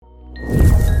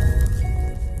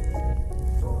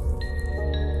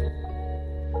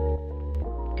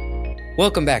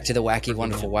Welcome back to the Wacky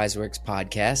Wonderful Wiseworks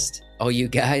podcast. All you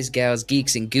guys, gals,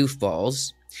 geeks, and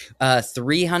goofballs.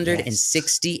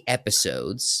 360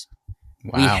 episodes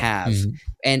we have. Mm-hmm.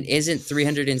 And isn't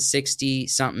 360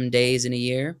 something days in a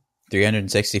year?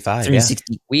 365, 360.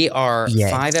 yeah. We are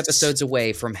 5 episodes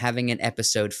away from having an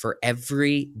episode for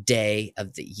every day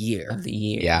of the year.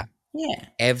 Yeah. Yeah.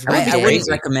 Every I day wouldn't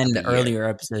recommend of the year. earlier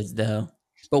episodes, though.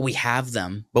 But we have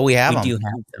them. But we have We them. do have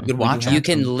them. You could watch You them.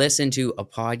 can listen to a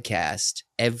podcast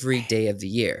every day of the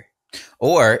year.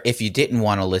 Or if you didn't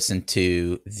want to listen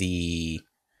to the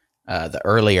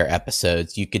earlier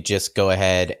episodes, you could just go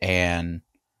ahead and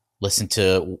listen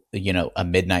to, a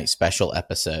midnight special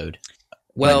episode.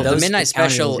 Well, the Those midnight counted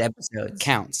as special episodes.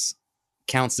 counts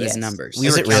as Yes. numbers.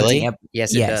 Is it really?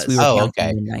 Yes, it does. We were Oh, counting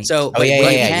okay. midnight. So, Oh, yeah,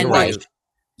 what you yeah, can you're right. do,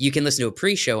 you can listen to a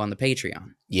pre-show on the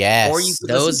Patreon, Yes. or you could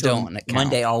those listen to don't them count.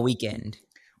 Monday all weekend.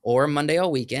 or Monday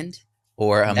all weekend.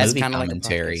 or a That's movie kind of like a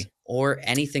commentary. podcast, or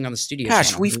anything on the studio. Gosh,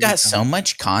 channel. we've got so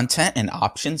much content and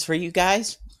options for you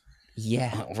guys.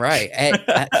 Yeah. Right.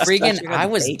 Freaking, Especially on I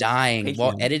the was dying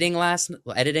while Patreon.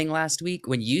 editing last week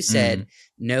when you said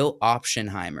no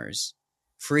Oppenheimers.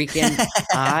 Freaking,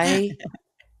 I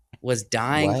was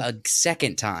dying What? a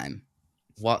second time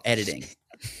while editing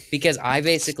because I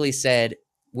basically said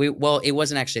it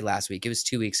wasn't actually last week. It was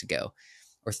 2 weeks ago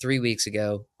or 3 weeks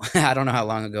ago. I don't know how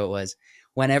long ago it was.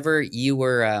 Whenever you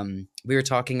were, we were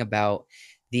talking about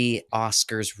the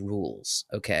Oscars rules.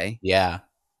 Okay. Yeah.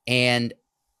 And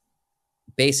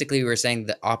basically we were saying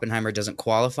that Oppenheimer doesn't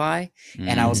qualify.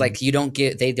 And I was Mhm.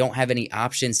 like, they don't have any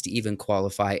options to even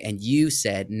qualify. And you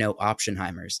said no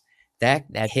Oppenheimers. That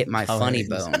hit my funny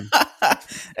hilarious. bone.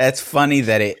 That's funny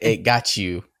that it got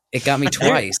you It got me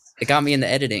twice. It got me in the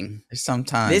editing.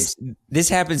 sometimes. This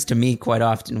happens to me quite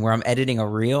often where I'm editing a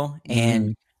reel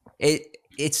and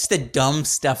it's the dumb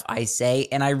stuff I say,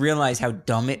 and I realize how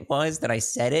dumb it was that I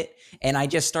said it, and I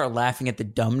just start laughing at the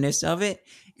dumbness of it,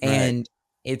 and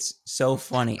it's so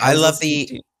funny. I was love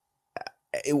listening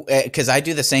because I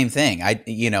do the same thing.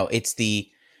 It's the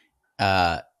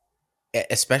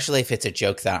especially if it's a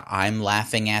joke that I'm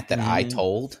laughing at that I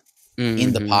told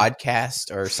in the Mhm.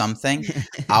 podcast or something,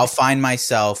 I'll find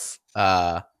myself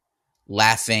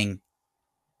laughing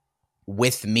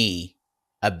with me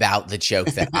about the joke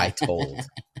that I told.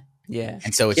 Yeah.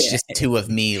 And so it's just two of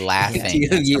me laughing. Two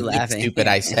of at you something laughing. stupid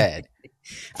I said.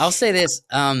 I'll say this.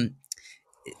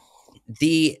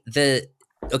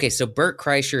 Okay, so Bert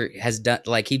Kreischer has done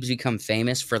he's become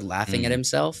famous for laughing at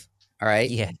himself. All right.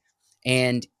 Yeah.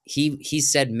 And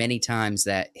he's said many times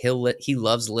that he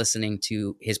loves listening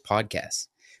to his podcasts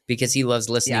because he loves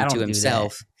listening I don't to do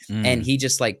himself. And he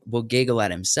just will giggle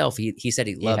at himself. He said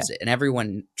he loves it, and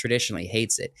everyone traditionally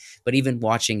hates it. But even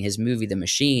watching his movie The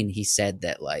Machine, he said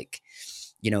that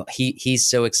he's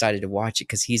so excited to watch it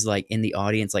because he's in the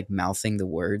audience mouthing the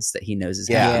words that he knows is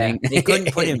happening. They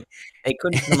couldn't put him. They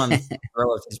couldn't put him on the front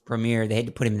row of his premiere. They had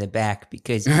to put him in the back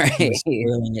because he was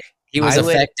spoiling it. He was I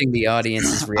would- affecting the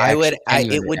audience's reaction.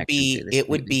 It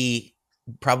would be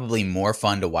probably more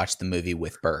fun to watch the movie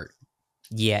with Bert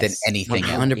Yes. than anything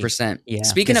else. 100%. Yeah.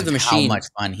 Speaking of The Machine, how much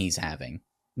fun he's having.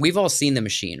 we've all seen The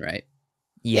Machine, right?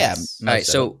 Yes. Yeah. All right. Most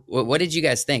of So, what did you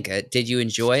guys think? Did you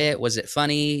enjoy it? Was it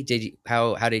funny?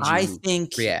 How did you I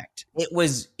think react? it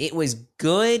was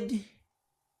good,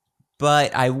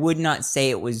 but I would not say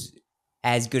it was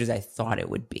as good as I thought it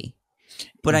would be.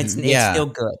 But it's Yeah. still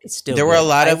good. It's still There were good. a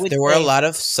lot I of would there were a say- lot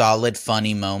of solid,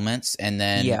 funny moments, and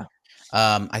then Yeah.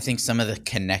 I think some of the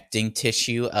connecting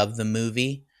tissue of the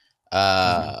movie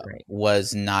Wasn't great.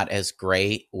 was not as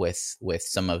great with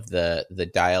some of the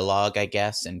dialogue, I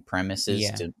guess, and premises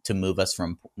Yeah. to move us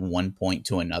from one point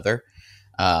to another.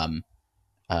 But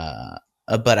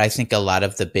I think a lot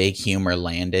of the big humor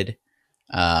landed,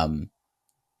 and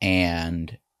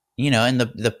and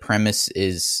the premise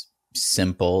is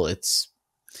simple. It's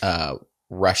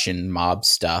Russian mob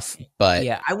stuff, but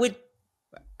Yeah, I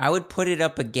would put it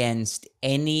up against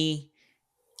any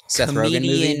Seth Rogen movie?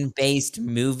 comedian-based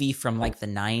movie from the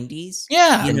 90s.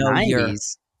 yeah, You The know, you're-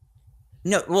 90s.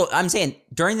 No, well, I'm saying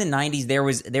during the 90s there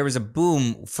was a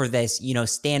boom for this,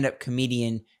 stand-up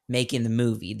comedian making the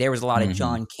movie. There was a lot of Mhm.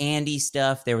 John Candy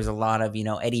stuff. There was a lot of,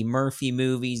 Eddie Murphy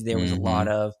movies. There was a lot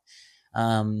of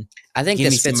I think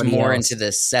Give me this fits somebody more else. into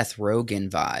the Seth Rogen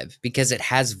vibe because it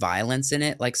has violence in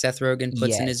it, like Seth Rogen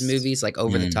puts in his Yes. movies,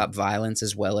 over the top violence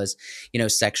as well as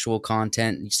sexual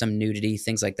content, some nudity,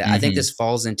 things like that. I think this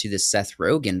falls into the Seth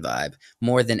Rogen vibe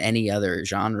more than any other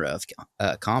genre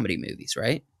of comedy movies,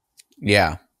 right?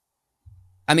 yeah.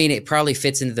 I mean, it probably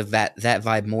fits into that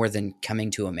vibe more than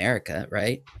Coming to America,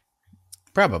 right?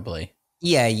 Probably.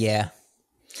 Yeah.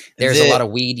 There's a lot of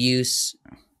weed use.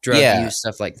 drug Yeah. use,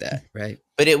 stuff like that, right?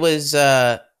 But it was,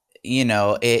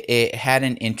 it had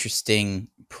an interesting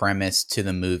premise to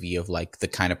the movie of like the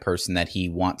kind of person that he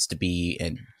wants to be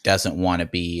and doesn't want to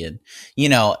be. And,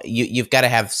 you've got to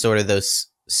have sort of those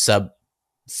subplots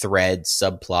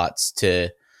to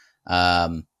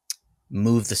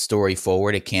move the story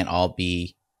forward. It can't all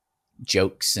be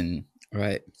jokes and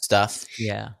Right. stuff.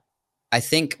 Yeah. I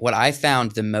think what I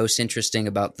found the most interesting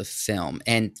about the film,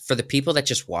 and for the people that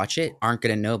just watch it aren't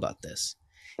going to know about this,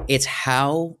 it's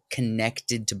how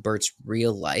connected to Bert's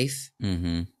real life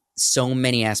Mm-hmm. so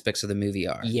many aspects of the movie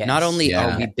are. Yes. Not only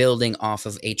Yeah. are we building off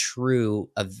of a true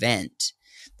event,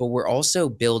 but we're also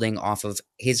building off of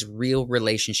his real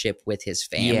relationship with his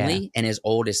family and his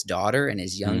oldest daughter and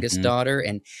his youngest Mhm. daughter,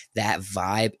 and that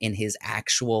vibe in his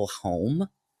actual home.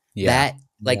 Yeah.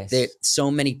 That so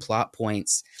many plot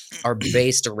points are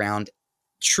based around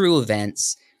true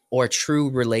events or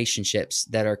true relationships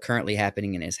that are currently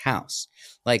happening in his house.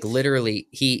 Like literally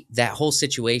that whole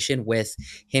situation with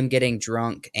him getting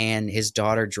drunk and his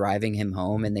daughter driving him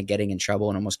home and then getting in trouble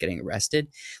and almost getting arrested.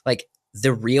 Like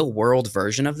the real world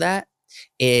version of that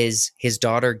is his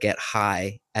daughter get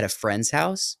high at a friend's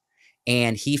house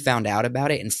and he found out about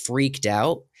it and freaked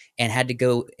out and had to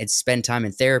go and spend time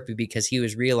in therapy because he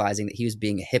was realizing that he was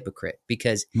being a hypocrite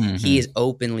because he is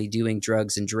openly doing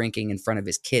drugs and drinking in front of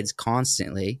his kids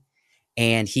constantly.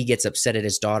 And he gets upset at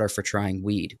his daughter for trying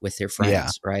weed with her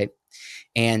friends, right?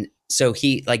 And so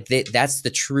that's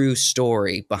the true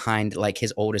story behind like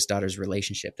his oldest daughter's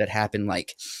relationship that happened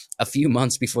like a few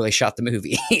months before they shot the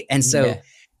movie. And so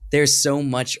there's so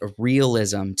much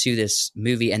realism to this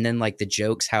movie. And then like the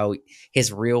jokes, how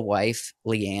his real wife,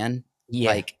 Leanne,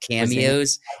 like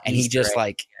cameos, and he just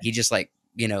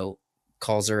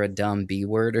calls her a dumb B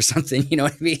word or something. You know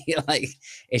what I mean? Like,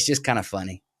 it's just kind of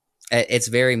funny. It's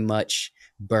very much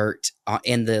Bert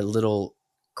in the little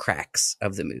cracks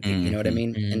of the movie. You know what I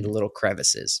mean? In the little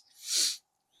crevices.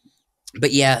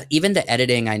 But yeah, even the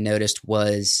editing I noticed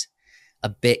was a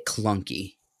bit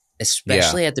clunky,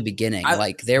 especially at the beginning.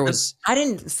 I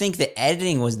didn't think the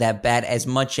editing was that bad as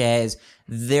much as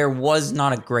there was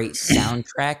not a great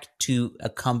soundtrack to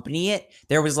accompany it.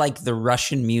 There was like the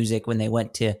Russian music when they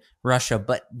went to Russia,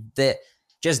 but the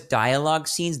just dialogue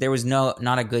scenes, there was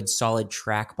not a good solid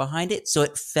track behind it. So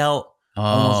it felt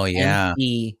almost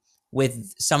empty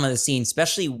with some of the scenes,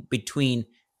 especially between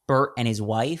Bert and his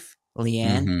wife,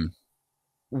 Leanne,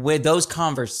 where those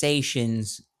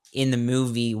conversations in the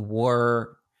movie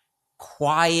were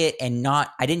quiet and I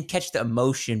didn't catch the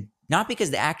emotion, not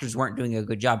because the actors weren't doing a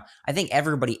good job. I think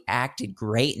everybody acted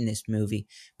great in this movie,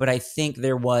 but I think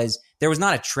there was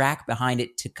not a track behind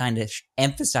it to kind of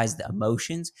emphasize the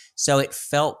emotions. So it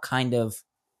felt kind of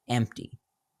empty,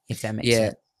 if that makes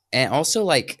sense. And also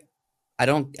like, I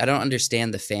don't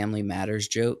understand the Family Matters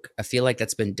joke. I feel like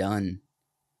that's been done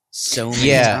so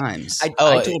many times.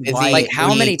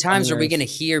 How many times are we going to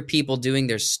hear people doing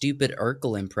their stupid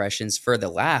Urkel impressions for the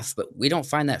laugh, but we don't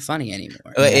find that funny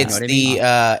anymore? For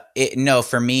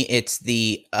me, it's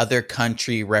the other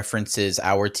country references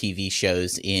our TV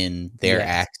shows in their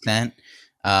accent,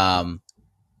 and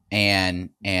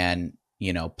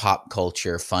pop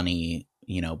culture funny.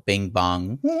 Bing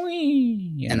bong,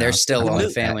 and they're still on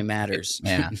Family Matters.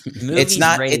 Yeah, it's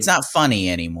not funny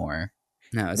anymore.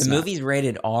 No, the movie's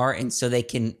rated R, and so they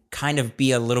can kind of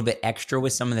be a little bit extra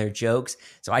with some of their jokes.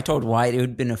 So I told Wyatt it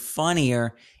would have been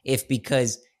funnier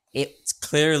because it's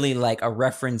clearly like a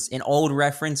reference, an old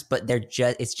reference, but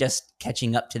it's just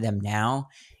catching up to them now.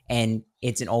 And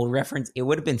it's an old reference. It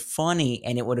would have been funny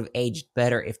and it would have aged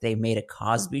better if they made a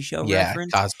Cosby Show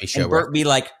reference. Cosby Show. And Bert be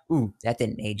like, "Ooh, that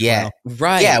didn't age well."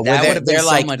 Right. Yeah, that would have been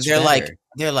so much better.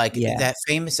 They're like that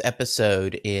famous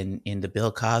episode in the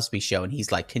Bill Cosby Show, and he's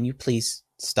like, "Can you please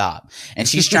stop?" And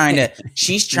she's trying to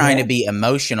be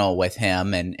emotional with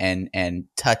him and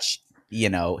touch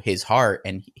his heart,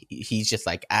 and he's just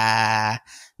like,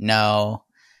 no.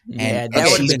 And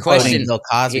that would be question. Bill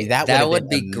Cosby. That would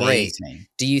be great.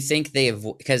 Do you think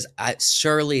because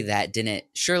surely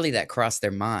that crossed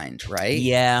their mind, right?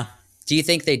 Yeah. Do you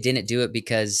think they didn't do it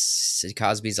because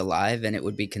Cosby's alive and it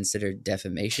would be considered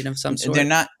defamation of some sort? They're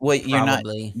not. Well, you're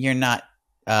not.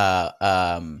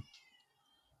 I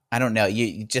don't know.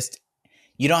 You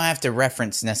don't have to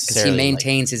reference necessarily. He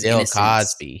maintains his Bill innocence.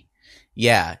 Cosby.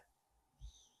 Yeah.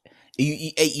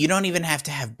 You don't even have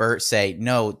to have Bert say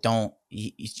no. Don't.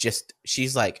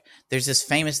 She's like, there's this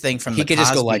famous thing from the Cosby,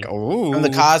 just go like, oh, from the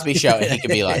Cosby Show, and he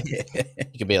could be like,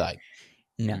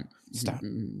 no, stop,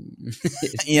 and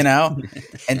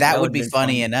that would be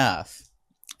funny enough.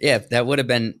 Yeah, that would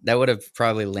have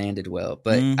probably landed well,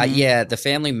 but the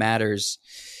Family Matters.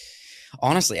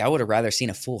 Honestly, I would have rather seen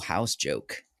a Full House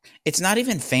joke. It's not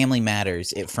even Family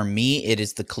Matters. For me, it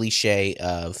is the cliche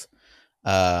of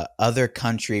other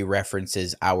country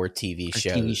references our TV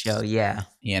shows. TV show, yeah.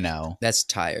 You know, That's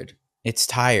tired. it's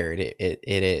tired. It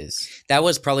is. That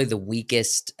was probably the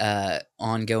weakest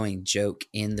ongoing joke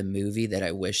in the movie that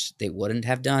I wish they wouldn't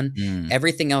have done.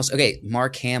 Everything else, okay,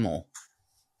 Mark Hamill.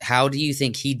 How do you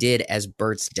think he did as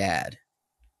Bert's dad?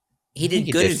 He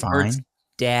did good as Bert's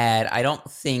dad. I don't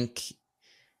think...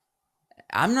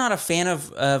 I'm not a fan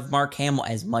of Mark Hamill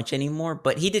as much anymore,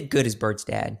 but he did good as Bert's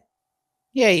dad.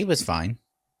 Yeah, he was fine.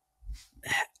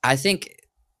 I think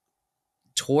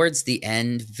towards the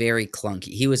end, very clunky.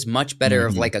 He was much better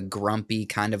of like a grumpy,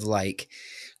 kind of like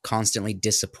constantly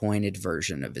disappointed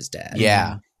version of his dad.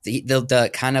 Yeah. The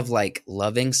kind of like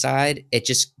loving side, it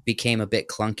just became a bit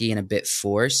clunky and a bit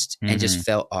forced and just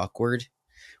felt awkward.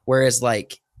 Whereas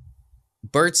like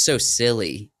Bert's so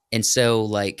silly and so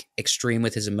like extreme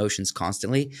with his emotions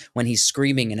constantly. When he's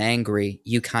screaming and angry,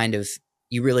 you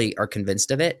really are convinced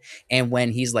of it. And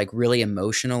when he's like really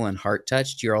emotional and heart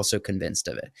touched, you're also convinced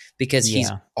of it because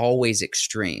he's always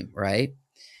extreme, right?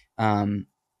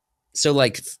 So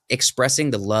like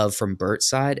expressing the love from Bert's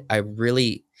side,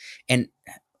 and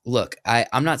look,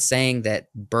 I'm not saying that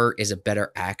Bert is a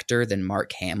better actor than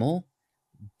Mark Hamill,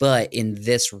 but in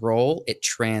this role, it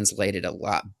translated a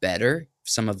lot better.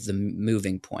 Some of the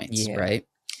moving points, right?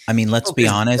 I mean, let's be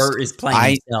honest. Bert is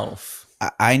playing himself.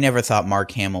 I never thought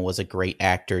Mark Hamill was a great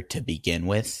actor to begin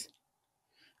with.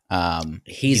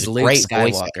 He's Luke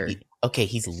Skywalker. Okay,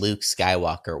 he's Luke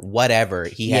Skywalker. Whatever.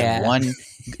 He had one.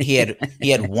 He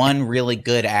had one really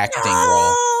good acting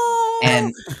role,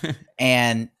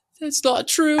 and that's not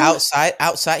true.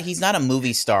 Outside, he's not a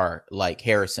movie star like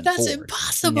Harrison Ford. That's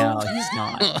impossible. No, he's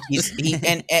not.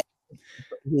 And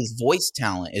his voice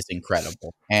talent is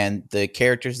incredible, and the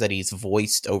characters that he's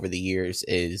voiced over the years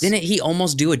is. Didn't he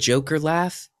almost do a Joker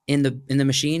laugh in the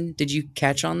machine? Did you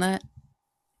catch on that?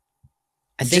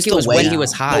 I think it was when he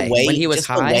was high. When he was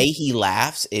high, the way he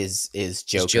laughs is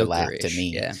Joker laugh to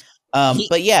me. Yeah.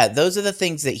 But yeah, those are the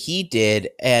things that he did,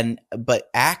 but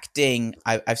acting,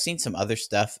 I've seen some other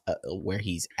stuff where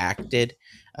he's acted,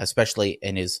 especially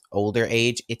in his older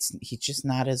age. He's just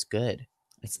not as good.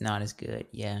 It's not as good.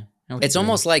 Yeah. It's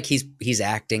almost like he's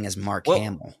acting as Mark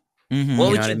Hamill.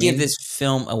 What would you give this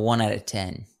film a 1 out of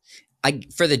 10?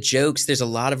 For the jokes, there's a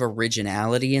lot of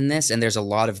originality in this, and there's a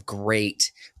lot of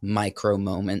great micro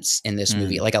moments in this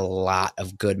movie, like a lot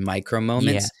of good micro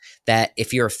moments that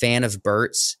if you're a fan of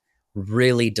Bert's,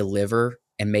 really deliver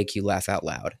and make you laugh out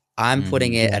loud. I'm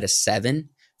putting it at a 7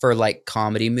 for like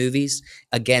comedy movies.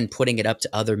 Again, putting it up to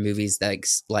other movies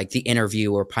like The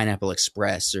Interview or Pineapple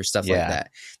Express or stuff like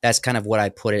that. That's kind of what I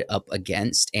put it up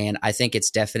against. And I think it's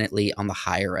definitely on the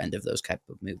higher end of those type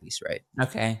of movies, right?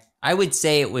 Okay. I would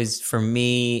say it was, for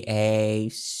me, a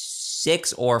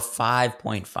 6 or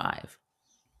 5.5.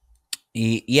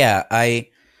 Yeah,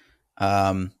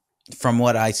 from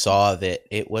what I saw of it,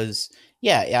 it was.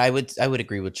 Yeah, I would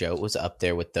agree with Joe. It was up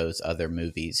there with those other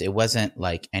movies. It wasn't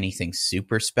like anything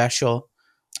super special.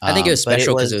 I think it was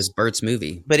special because it was Bert's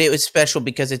movie. But it was special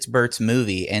because it's Bert's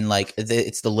movie, and like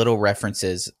it's the little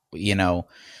references. You know,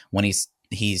 when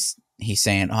he's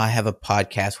saying, "Oh, I have a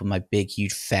podcast with my big,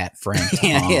 huge, fat friend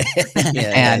Tom,"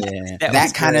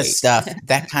 that kind of stuff.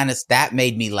 That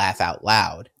made me laugh out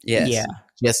loud. Yes. Yeah,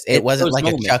 just it wasn't like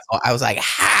moments. A chuckle. I was like,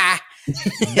 "Ha!"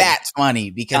 That's funny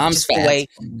because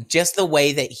just the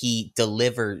way that he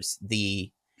delivers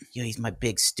he's my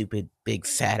big stupid big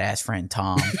fat ass friend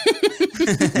Tom,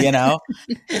 you know,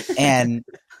 and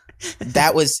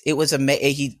it was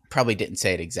amazing. He probably didn't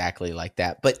say it exactly like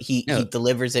that, but he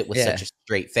delivers it with such a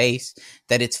straight face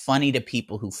that it's funny to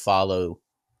people who follow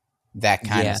that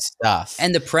kind of stuff.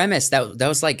 And the premise that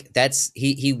was like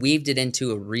he weaved it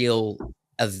into a real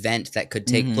event that could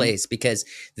take place because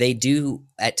they do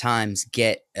at times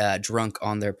get drunk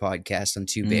on their podcast on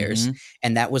Two Bears,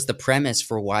 and that was the premise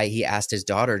for why he asked his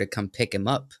daughter to come pick him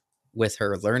up with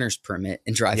her learner's permit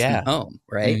and drive him home,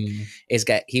 right?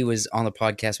 He was on the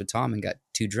podcast with Tom and got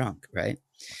too drunk, right?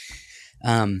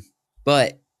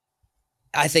 But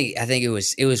I think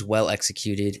it was well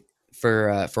executed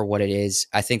for what it is.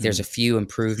 I think there's a few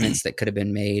improvements that could have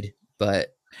been made,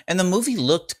 and the movie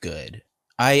looked good.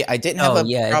 I didn't have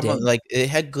a problem. Like it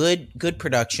had good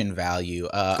production value.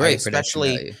 Great production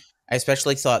value. I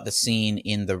especially thought the scene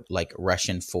in the like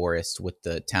Russian forest with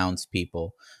the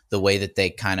townspeople, the way that they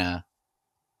kind of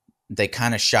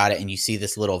shot it, and you see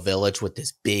this little village with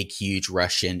this big, huge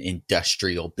Russian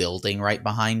industrial building right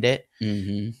behind it.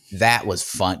 That was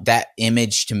fun. That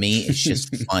image to me is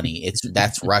just funny.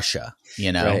 That's Russia,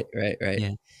 you know. Right.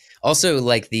 Yeah. Also,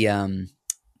 like the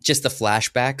just the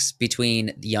flashbacks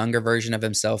between the younger version of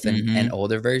himself and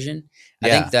older version. I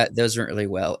think that those went really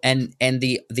well. And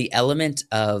the element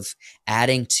of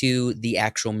adding to the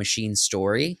actual machine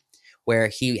story where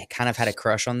he kind of had a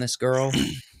crush on this girl,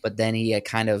 but then he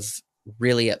kind of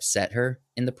really upset her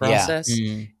in the process.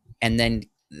 And then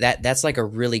that's like a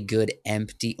really good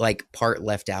empty like part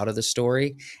left out of the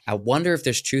story. I wonder if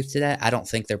there's truth to that. I don't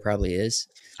think there probably is.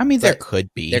 I mean, there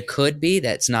could be. There could be.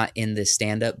 That's not in the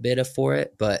stand-up bit for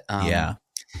it, but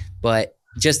but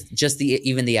just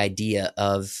the idea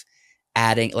of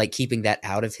adding like keeping that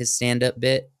out of his stand-up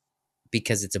bit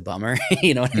because it's a bummer.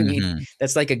 You know what I mean?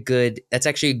 That's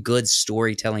actually a good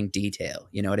storytelling detail.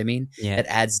 You know what I mean? Yeah. That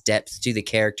adds depth to the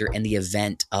character and the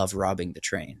event of robbing the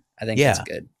train. I think that's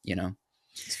good. You know,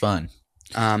 it's fun.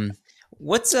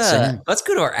 Let's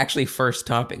go to our actually first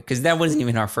topic, because that wasn't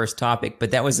even our first topic,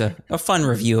 but that was a fun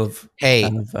review of. Hey,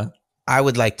 I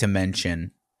would like to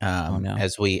mention no.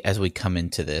 as we come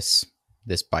into this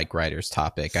Bikeriders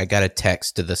topic, I got a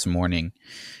text this morning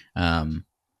from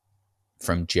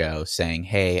Joe saying,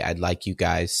 "Hey, I'd like you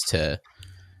guys to.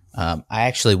 I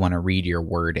actually want to read your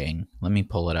wording. Let me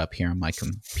pull it up here on my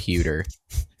computer."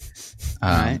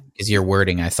 Because your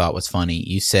wording I thought was funny.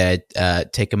 You said,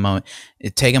 "Take a moment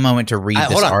to read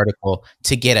this article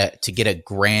to get a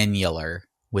granular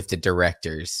with the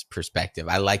director's perspective."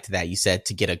 I liked that. You said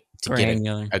to get a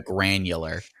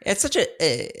granular.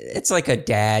 It's like a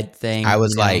dad thing. I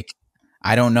was like,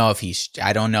 I don't know if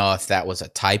that was a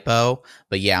typo,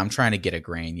 but yeah, I'm trying to get a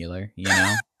granular. You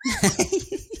know,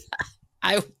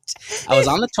 I was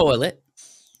on the toilet.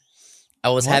 I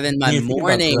was having my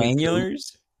morning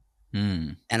granulars.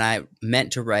 And I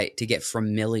meant to write to get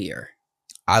familiar.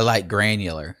 I like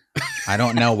granular. I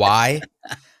don't know why.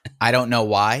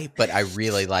 But I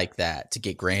really like that, to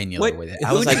get granular with it.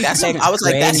 I was like, that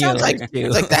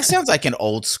sounds like an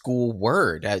old school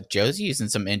word. Joe's using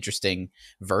some interesting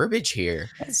verbiage here.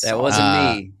 That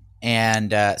wasn't me.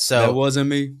 And so that wasn't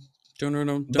me.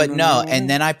 But no, and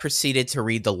then I proceeded to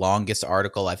read the longest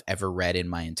article I've ever read in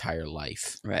my entire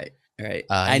life. Right.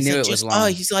 I knew it was long. Oh,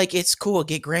 he's like, it's cool.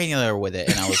 Get granular with it.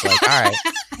 And I was like, all right.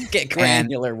 Get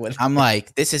granular with it. I'm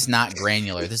like, this is not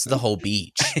granular. This is the whole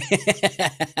beach.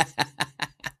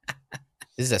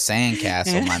 This is a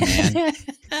sandcastle, my man.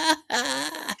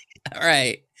 All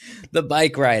right. The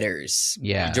Bikeriders.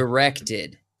 Yeah.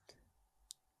 Directed.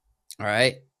 All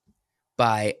right.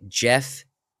 By Jeff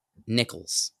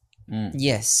Nichols.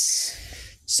 Yes.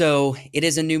 So it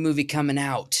is a new movie coming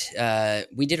out.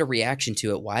 We did a reaction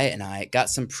to it, Wyatt and I. Got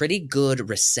some pretty good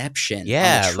reception on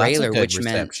the trailer,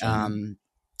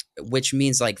 which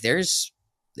means like there's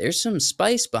some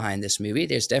spice behind this movie.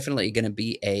 There's definitely going to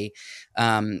be a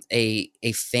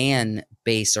fan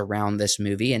base around this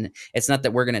movie, and it's not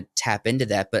that we're going to tap into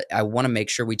that, but I want to make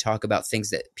sure we talk about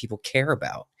things that people care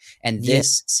about, and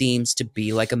this seems to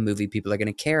be like a movie people are going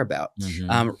to care about.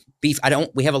 Beef,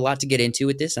 we have a lot to get into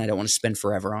with this, and I don't want to spend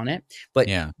forever on it, but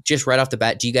just right off the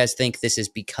bat, do you guys think this is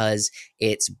because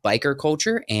it's biker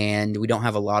culture and we don't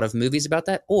have a lot of movies about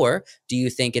that, or do you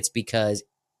think it's because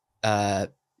it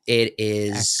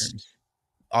is actors?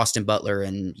 Austin Butler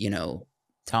and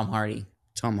Tom Hardy.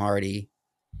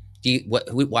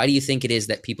 Why do you think it is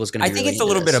that people's going to? I think it's a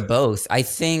little bit of both. I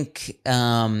think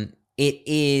there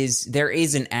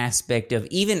is an aspect of,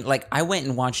 even like, I went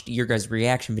and watched your guys'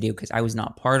 reaction video because I was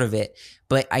not part of it,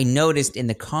 but I noticed in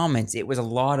the comments it was a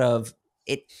lot of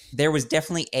it. There was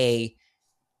definitely a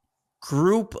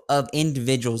group of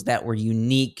individuals that were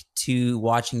unique to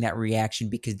watching that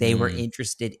reaction because they were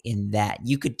interested in that.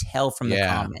 You could tell from the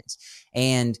comments,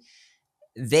 and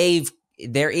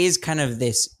there is kind of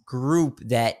this group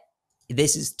that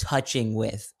this is touching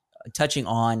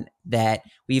on, that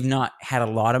we've not had a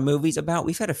lot of movies about.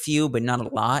 We've had a few, but not a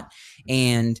lot.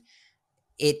 And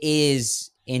it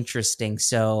is interesting.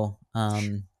 So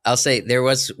I'll say there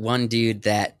was one dude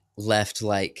that left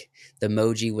like the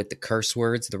emoji with the curse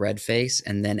words, the red face,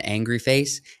 and then angry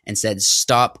face, and said,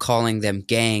 "Stop calling them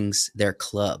gangs, they're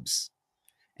clubs."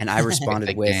 And I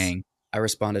responded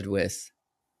with,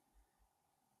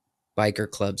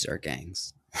 biker clubs are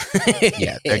gangs.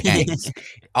 Yeah, they're gangs.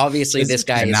 Obviously, this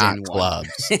guy is not in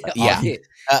clubs. Yeah,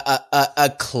 a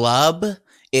club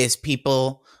is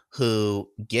people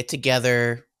who get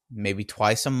together maybe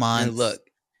twice a month.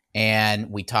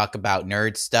 And we talk about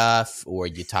nerd stuff, or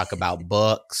you talk about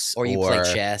books, or you play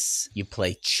chess. You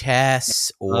play chess,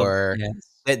 or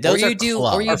those are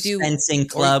clubs. Or you do fencing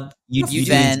club. You do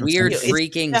weird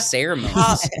freaking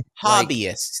ceremonies.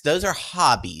 Hobbyists. Those are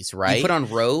hobbies, right? You put on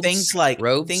robes. Things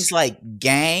like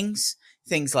gangs,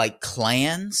 things like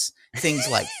clans, things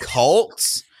like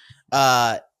cults.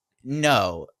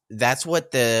 No, that's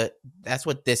what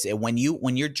this when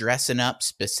you're dressing up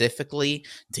specifically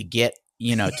to get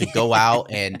to go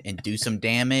out and do some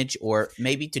damage, or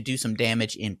maybe to do some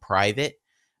damage in private,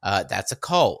 that's a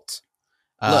cult.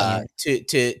 Look, Yeah.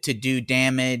 To do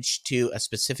damage to a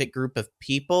specific group of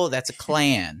people, that's a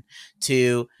clan.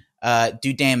 To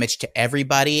do damage to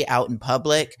everybody out in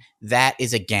public, that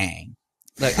is a gang.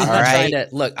 look, I'm All not trying right?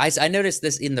 to look. I noticed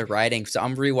this in the writing, so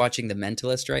I'm rewatching The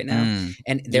Mentalist right now, Mm,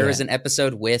 and there is Yeah. an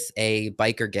episode with a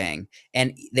biker gang,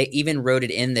 and they even wrote it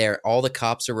in there. All the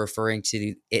cops are referring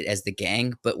to it as the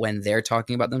gang, but when they're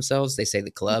talking about themselves, they say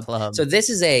the club. Club. So this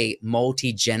is a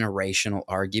multi-generational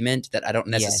argument that I don't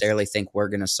Yes. necessarily think we're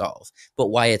going to solve, but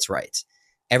why it's right.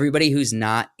 Everybody who's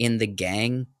not in the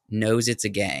gang knows it's a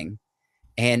gang.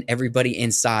 And everybody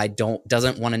inside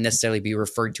doesn't want to necessarily be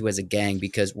referred to as a gang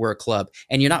because we're a club,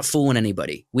 and you're not fooling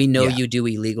anybody. We know Yeah. you do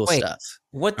illegal Wait, stuff.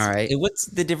 What's All right. What's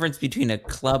the difference between a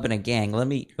club and a gang?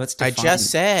 Let's I define.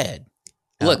 just said.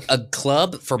 Look, a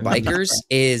club for Never mind. bikers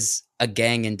is a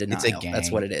gang in denial. It's a gang. That's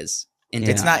what it is. In Yeah.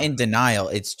 It's not denial. in denial.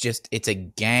 It's a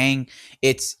gang.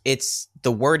 It's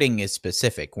the wording is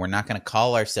specific. We're not going to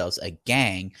call ourselves a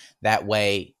gang. That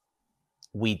way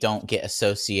we don't get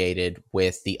associated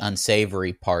with the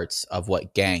unsavory parts of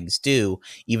what gangs do,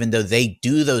 even though they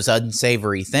do those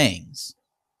unsavory things.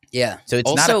 Yeah. So it's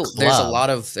also, not a club.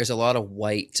 there's a lot of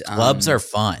white Clubs are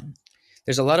fun.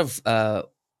 there's a lot of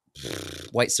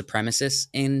white supremacists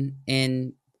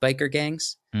in biker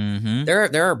gangs. Mm-hmm.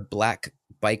 There are black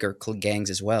biker gangs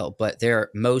as well, but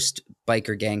most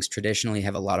biker gangs traditionally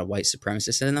have a lot of white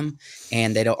supremacists in them,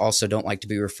 and they don't like to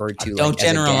be referred to. Don't like, as a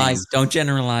gang. generalize. Don't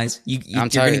generalize. You're I'm gonna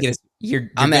tired. get. You're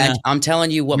I'm gonna. I'm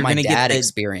telling you what you're my gonna get dad the-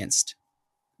 experienced.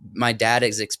 My dad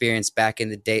has experienced back in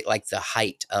the day, like the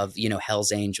height of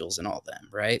Hell's Angels and all them,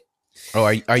 right? Oh,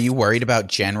 are you worried about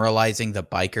generalizing the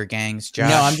biker gangs, Josh?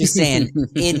 No, I'm just saying.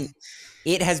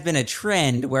 It has been a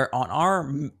trend where on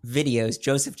our videos,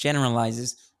 Joseph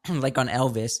generalizes, like on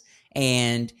Elvis,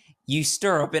 and you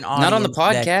stir up an audience. Not on the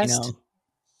that, podcast.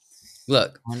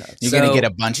 Look, You're gonna get a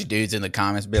bunch of dudes in the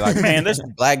comments be like, "Man, there's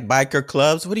black biker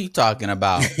clubs. What are you talking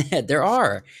about?" there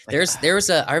are.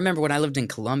 I remember when I lived in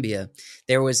Colombia,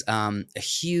 there was a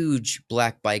huge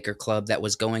black biker club that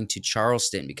was going to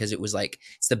Charleston because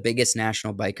it's the biggest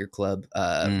national biker club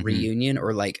reunion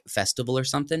or like festival or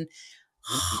something.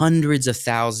 Hundreds of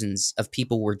thousands of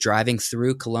people were driving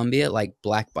through Colombia, like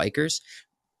black bikers,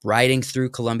 riding through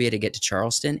Colombia to get to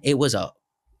Charleston. It was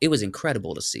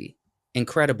incredible to see.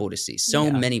 Incredible to see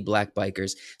so many black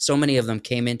bikers. So many of them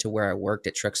came into where I worked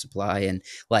at Truck Supply and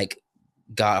like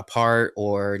got a part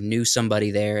or knew somebody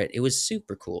there. It was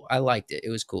super cool. I liked it. It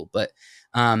was cool. But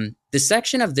the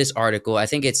section of this article, I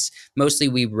think it's mostly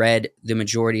we read the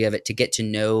majority of it to get to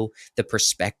know the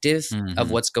perspective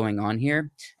of what's going on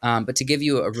here. But to give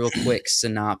you a real quick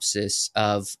synopsis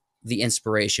of the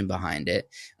inspiration behind it,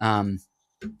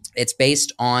 it's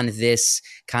based on this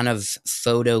kind of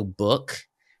photo book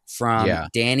from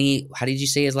Danny. How did you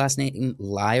say his last name?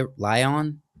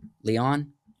 Leon.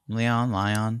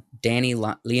 Danny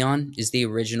Leon is the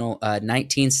original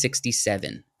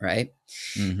 1967, right?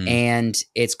 Mm-hmm. And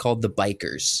it's called The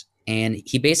Bikers. And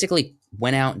he basically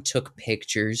went out and took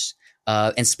pictures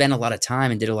and spent a lot of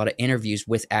time and did a lot of interviews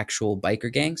with actual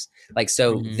biker gangs. Like,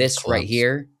 so this Clubs. right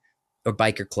here, or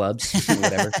biker clubs,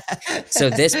 whatever.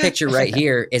 So this picture right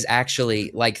here is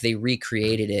actually like they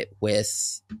recreated it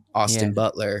with Austin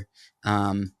Butler.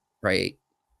 Right.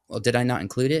 Well, did I not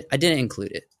include it? I didn't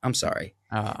include it. I'm sorry.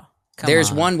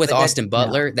 There's one with Austin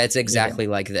Butler that's exactly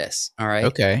like this. All right.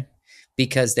 Okay.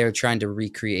 Because they're trying to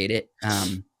recreate it.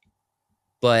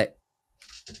 But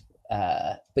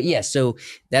yeah, so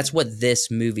that's what this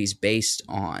movie's based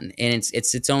on, and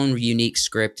it's its own unique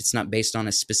script. It's not based on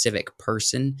a specific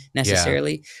person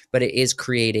necessarily, but it is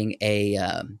creating a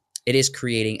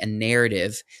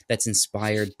narrative that's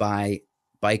inspired by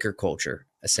biker culture,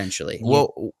 essentially.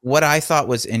 Well, what I thought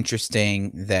was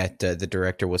interesting that the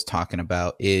director was talking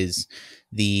about is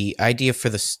the idea for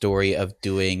the story of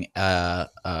doing a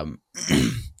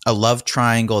love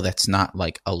triangle that's not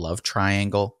like a love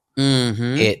triangle.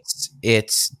 Mm-hmm.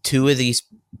 It's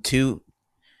two.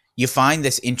 You find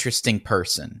this interesting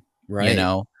person,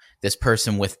 right? This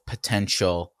person with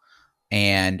potential,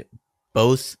 and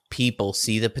both people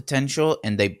see the potential,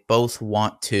 and they both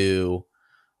want to,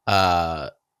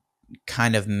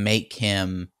 kind of make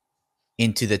him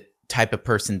into the type of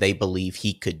person they believe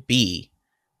he could be,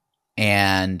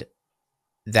 and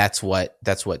that's what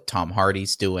Tom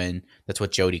Hardy's doing. That's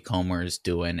what Jodie Comer is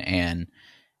doing, and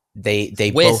they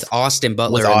with both Austin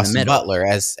Butler with in the Austin middle. Butler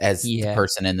as the Yeah.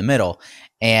 person in the middle.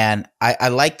 And I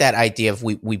like that idea of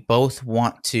we both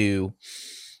want to,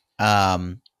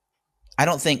 I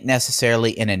don't think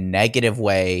necessarily in a negative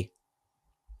way,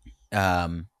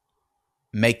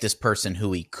 make this person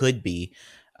who he could be,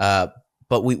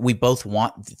 but we both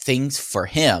want things for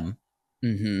him,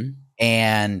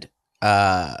 and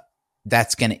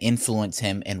that's going to influence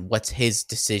him and what's his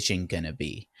decision going to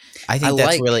be. I think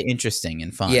that's really interesting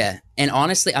and fun. Yeah. And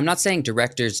honestly, I'm not saying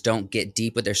directors don't get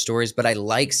deep with their stories, but I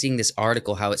like seeing this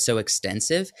article, how it's so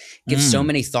extensive, gives so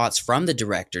many thoughts from the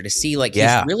director to see like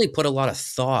he's really put a lot of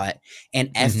thought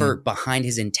and effort behind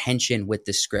his intention with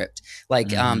the script. Like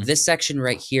this section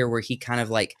right here where he kind of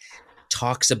like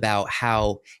talks about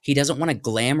how he doesn't want to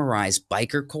glamorize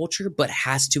biker culture, but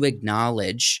has to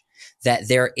acknowledge that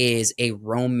there is a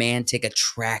romantic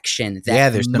attraction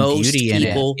that most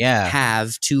people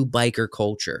have to biker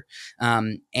culture.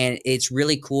 And it's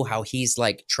really cool how he's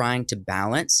like trying to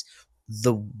balance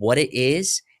what it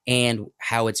is and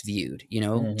how it's viewed, you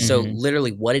know? So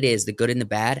literally what it is, the good and the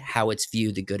bad, how it's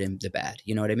viewed, the good and the bad,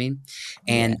 you know what I mean?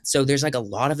 And so there's like a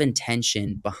lot of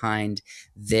intention behind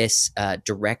this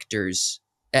director's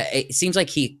it seems like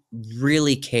he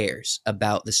really cares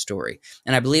about the story.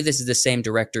 And I believe this is the same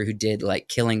director who did like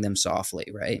Killing Them Softly,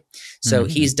 right? So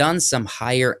he's done some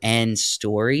higher end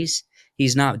stories.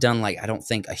 He's not done like, I don't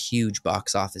think, a huge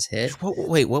box office hit.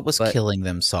 Wait, what was Killing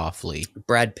Them Softly?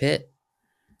 Brad Pitt.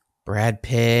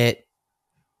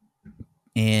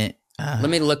 And let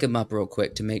me look him up real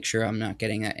quick to make sure I'm not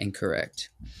getting that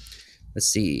incorrect. Let's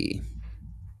see.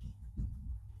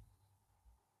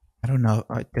 I don't know.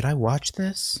 Did I watch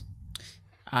this?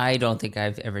 I don't think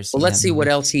I've ever seen. Well, let's see what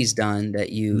else he's done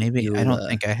that you I don't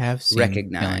think I have seen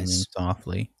recognize. Killing Them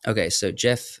Softly. Okay, so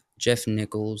Jeff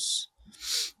Nichols.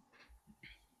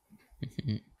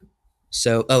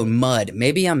 So, Mud.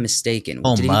 Maybe I'm mistaken.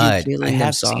 Did Mud. He do Killing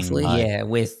Them Softly? Mud. Yeah,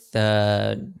 with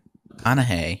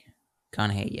Conahey.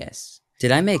 Yes.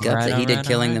 Did I make up that he did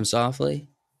Killing Them Softly?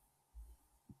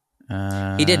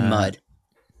 He did Mud.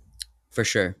 For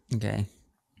sure. Okay.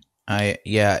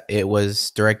 It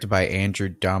was directed by Andrew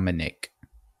Dominic.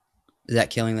 Is that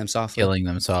Killing Them Softly? Killing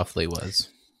Them Softly was.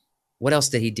 What else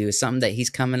did he do? Is something that he's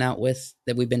coming out with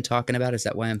that we've been talking about? Is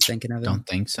that why I'm thinking of it? Don't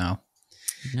think so.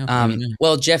 No,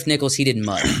 well, Jeff Nichols, he did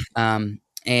Mud.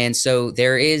 And so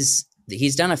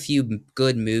he's done a few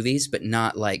good movies, but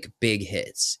not like big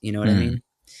hits. You know what I mean?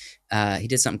 He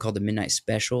did something called The Midnight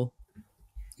Special.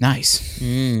 Nice.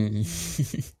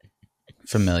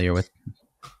 Familiar with,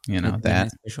 that.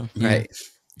 Right.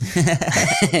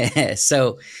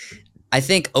 So I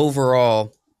think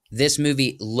overall, this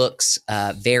movie looks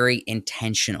very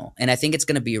intentional. And I think it's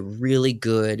going to be a really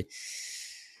good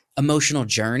emotional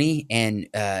journey and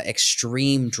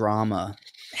extreme drama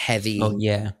heavy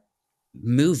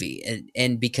movie.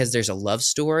 And because there's a love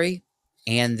story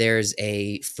and there's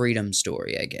a freedom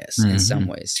story, I guess, in some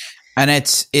ways. And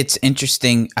it's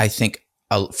interesting, I think,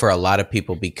 for a lot of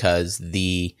people because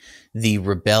the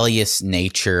rebellious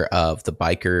nature of the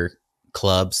biker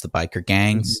clubs, the biker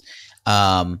gangs,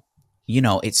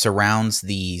 it surrounds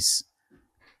these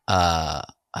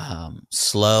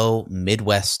slow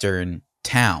Midwestern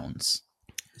towns.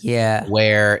 Yeah.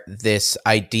 Where this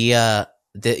idea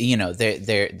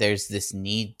that, there's this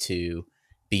need to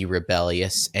be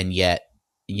rebellious, and yet,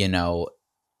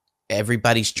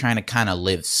 everybody's trying to kind of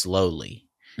live slowly.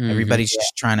 Everybody's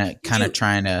just trying to,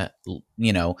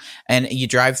 and you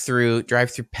drive through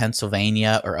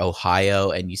Pennsylvania or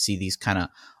Ohio, and you see these kind of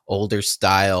older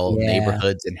style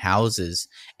neighborhoods and houses,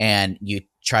 and you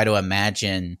try to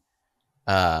imagine,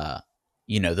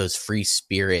 those free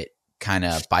spirit kind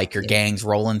of biker gangs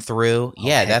rolling through.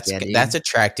 That's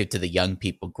attractive to the young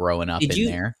people growing up in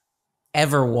there.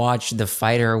 Ever watch The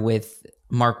Fighter with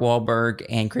Mark Wahlberg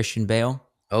and Christian Bale?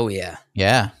 Oh yeah.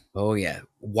 Yeah. Oh yeah.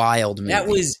 Wild movie. That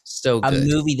was so good. A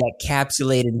movie that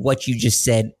capsulated what you just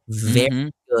said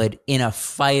very good in a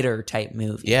fighter type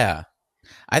movie. Yeah.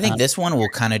 I think this one will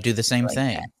kind of do the same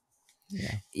thing.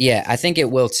 Yeah, I think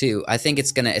it will too. I think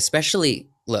it's going to, especially,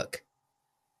 look,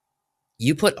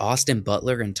 you put Austin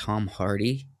Butler and Tom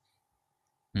Hardy.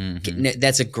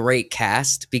 That's a great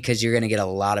cast because you're going to get a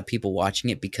lot of people watching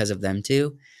it because of them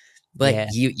too. But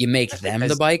you make them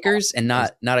the bikers and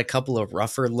not a couple of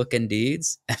rougher looking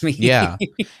dudes. I mean,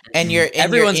 and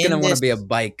everyone's going to want to be a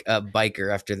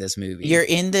biker after this movie. You're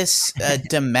in this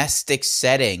domestic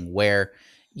setting where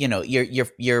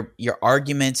your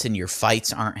arguments and your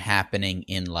fights aren't happening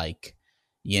in like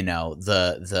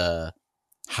the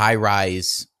high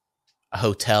rise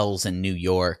hotels in New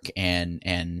York and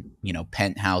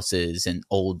penthouses and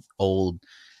old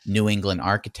New England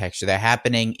architecture. They're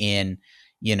happening in,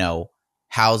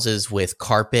 houses with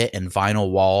carpet and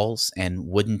vinyl walls and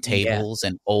wooden tables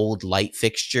and old light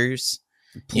fixtures.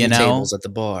 Pool tables at the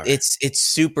bar. It's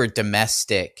super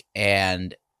domestic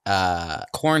and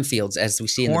cornfields, as we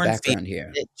see in the background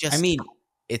here.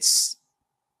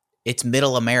 It's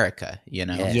middle America,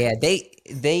 Yeah, they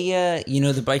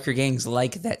the biker gangs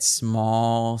like that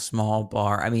small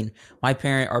bar. I mean,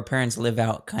 our parents live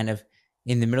out kind of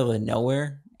in the middle of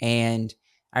nowhere, and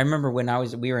I remember when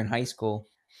we were in high school,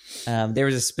 there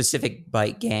was a specific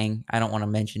bike gang. I don't want to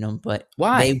mention them, but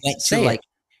why they went to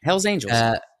Hell's Angels.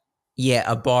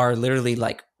 A bar literally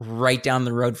like right down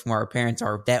the road from where our parents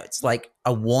are. That's like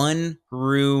a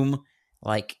 1-room,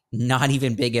 like not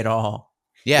even big at all.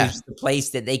 Yeah. It was the place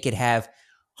that they could have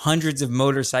hundreds of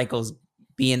motorcycles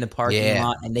be in the parking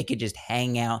lot, and they could just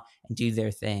hang out and do their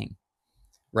thing.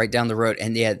 Right down the road.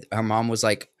 And our mom was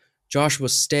like, Joshua,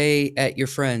 stay at your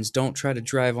friends. Don't try to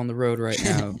drive on the road right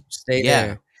now. Stay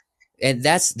there. And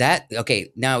that's that.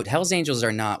 Okay, now Hell's Angels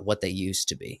are not what they used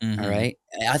to be. All right.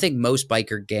 I think most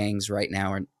biker gangs right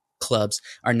now clubs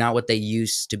are not what they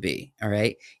used to be. All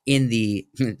right. In the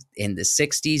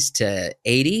 60s to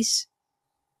 80s,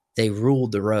 they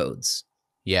ruled the roads.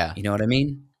 Yeah. You know what I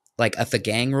mean? Like if a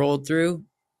gang rolled through,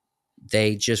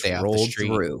 they just rolled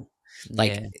through.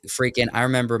 Like freaking, I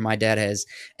remember my dad has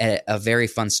a very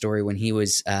fun story when he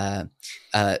was a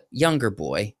younger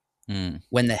boy,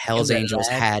 when the Hells Angels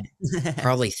had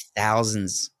probably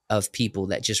thousands of people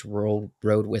that just rode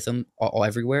with him all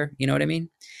everywhere. You know what I mean?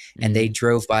 And they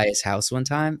drove by his house one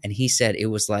time, and he said it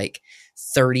was like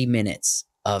 30 minutes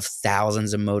of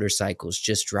thousands of motorcycles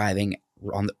just driving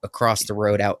across the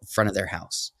road out in front of their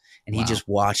house. And he just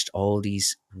watched all the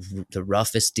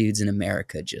roughest dudes in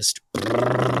America just,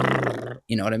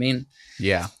 you know what I mean?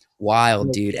 Yeah.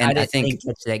 Wild, dude. And I think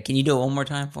catch that. Can you do it one more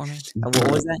time for me?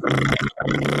 What was that?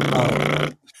 Oh,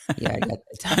 yeah, I got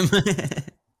that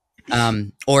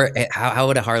time. Or how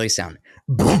would a Harley sound?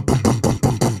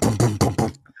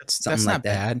 That's not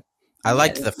bad. I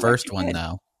liked the first one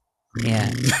though.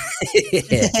 Yeah.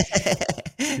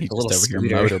 A little over here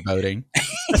motorboating.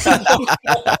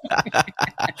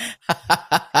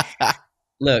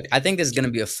 Look, I think this is going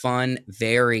to be a fun,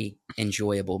 very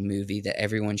enjoyable movie that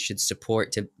everyone should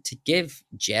support to give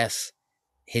Jeff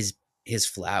his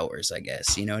flowers, I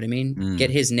guess. You know what I mean?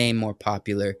 Get his name more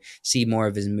popular, see more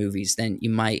of his movies than you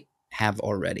might have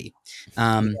already.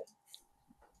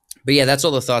 But yeah, that's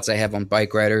all the thoughts I have on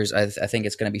Bikeriders. I think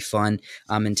it's going to be fun.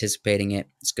 I'm anticipating it.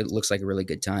 It's good. It looks like a really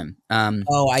good time.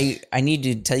 I need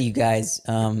to tell you guys.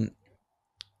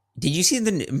 Did you see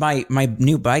my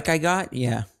new bike I got?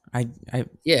 Yeah,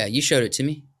 yeah, you showed it to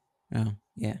me. Oh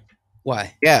yeah.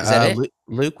 Why? Yeah, is that it?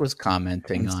 Luke was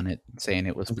commenting on it, saying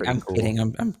it was pretty cool. Kidding.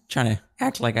 I'm trying to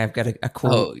act like I've got a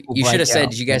cool. Oh, you should have said,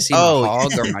 "Did you guys see my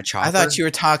hog or my chopper?" I thought you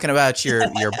were talking about your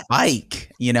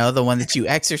bike. The one that you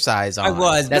exercise on. I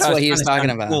was. That's what he was talking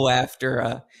about. Cool.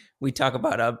 After we talk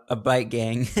about a bike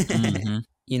gang,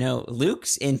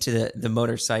 Luke's into the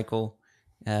motorcycle.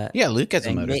 Yeah, Luke has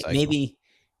a motorcycle.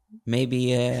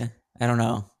 Maybe. I don't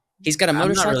know. He's got a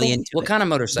motorcycle. Really what kind of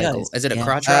motorcycle? Is it a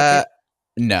crotch rocket?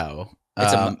 No.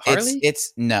 It's a Harley?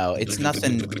 It's nothing. It's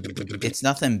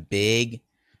nothing big,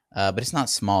 but it's not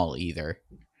small either.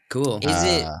 Cool. Is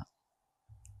it?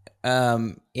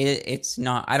 It's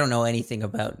not. I don't know anything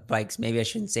about bikes. Maybe I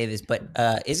shouldn't say this, but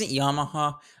isn't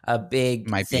Yamaha a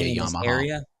big thing in this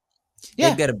area? Yeah,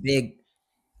 they've got a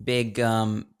big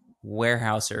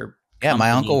warehouse or. Yeah,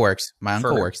 my uncle works. My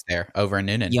uncle works there over in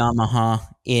Noonan. Yamaha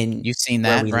in. You've seen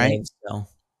that, right? Live, so.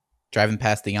 Driving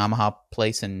past the Yamaha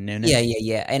place in Noonan.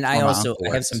 Yeah. And I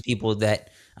have some people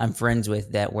that I'm friends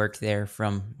with that work there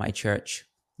from my church.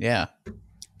 Yeah.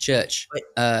 Church.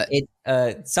 But,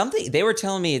 something they were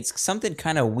telling me it's something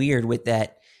kind of weird with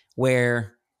that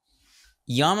where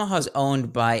Yamaha's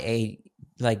owned by a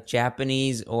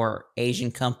Japanese or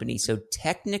Asian company. So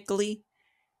technically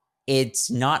it's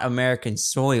not American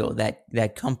soil,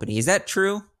 that company. Is that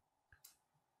true?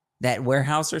 That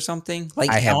warehouse or something?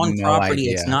 I have on no property,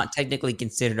 idea. It's not technically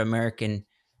considered American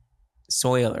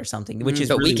soil or something, which is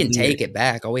but really we can weird. take it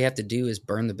back. All we have to do is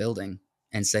burn the building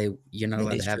and say you're not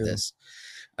allowed to have this.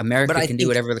 America can do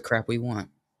whatever the crap we want.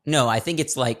 No, I think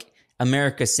it's like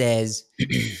America says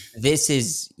this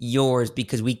is yours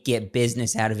because we get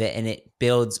business out of it and it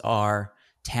builds our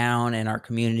town and our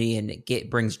community and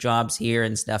it brings jobs here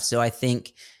and stuff. So I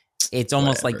think it's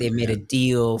almost like they've made a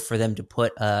deal for them to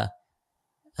put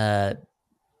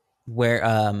what's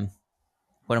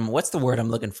the word I'm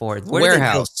looking for?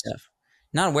 Warehouse stuff.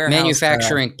 Not a warehouse.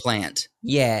 Manufacturing plant.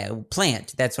 Yeah,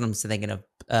 plant. That's what I'm thinking of.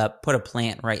 Put a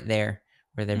plant right there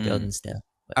where they're building stuff.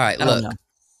 All right, I don't look. know.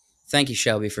 Thank you,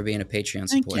 Shelby, for being a Patreon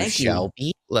Thank supporter. you,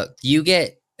 Shelby. Look,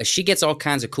 she gets all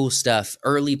kinds of cool stuff,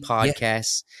 early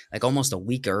podcasts, like almost a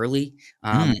week early.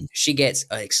 She gets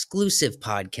an exclusive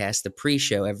podcast, the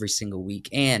pre-show every single week,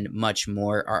 and much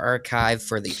more. Our archive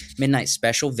for the Midnight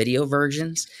Special video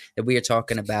versions that we are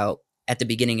talking about at the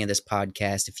beginning of this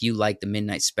podcast. If you like the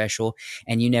Midnight Special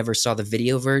and you never saw the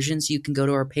video versions, you can go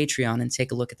to our Patreon and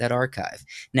take a look at that archive.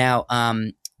 Now,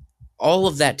 all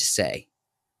of that to say,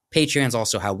 Patreon's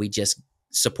also how we just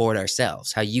support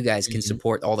ourselves, how you guys can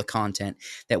support all the content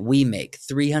that we make.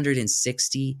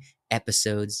 360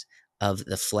 episodes of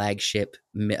the flagship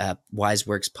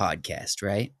WiseWorks podcast,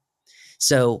 right?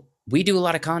 So we do a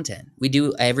lot of content. We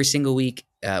do every single week.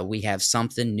 We have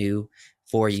something new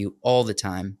for you all the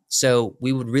time. So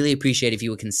we would really appreciate if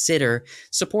you would consider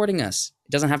supporting us.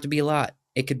 It doesn't have to be a lot.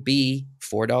 It could be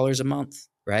 $4 a month,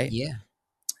 right? Yeah.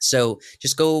 So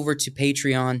just go over to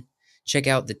Patreon, check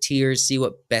out the tiers, see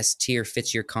what best tier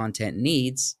fits your content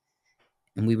needs,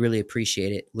 and we really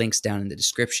appreciate it. Links down in the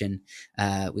description.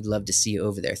 We'd love to see you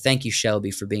over there. Thank you, Shelby,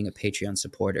 for being a Patreon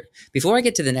supporter. Before I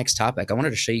get to the next topic, I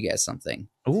wanted to show you guys something.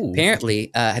 Ooh.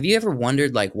 Apparently, have you ever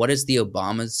wondered, like, what does the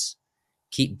Obamas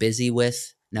keep busy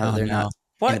with now that they're not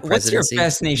in the What's your presidency?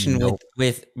 fascination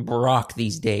with Barack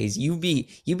these days? You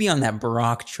be on that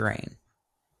Barack train.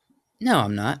 No,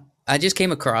 I'm not. I just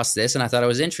came across this and I thought it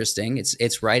was interesting.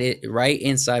 It's right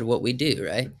inside what we do,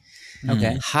 right?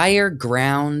 Okay. Higher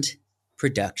Ground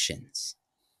Productions.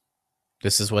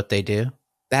 This is what they do?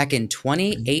 Back in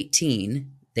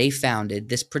 2018, they founded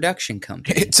this production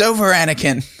company. It's over,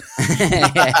 Anakin.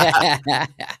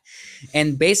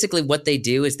 And basically what they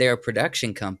do is they're a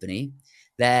production company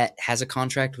that has a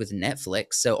contract with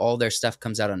Netflix. So all their stuff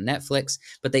comes out on Netflix,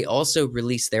 but they also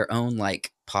release their own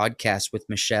like podcast with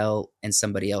Michelle and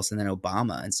somebody else, and then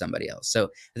Obama and somebody else. So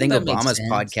I think Obama's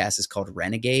podcast is called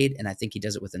Renegade, and I think he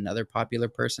does it with another popular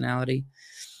personality.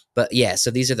 But yeah,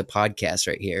 so these are the podcasts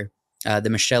right here. The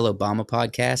Michelle Obama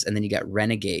podcast, and then you got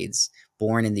Renegades,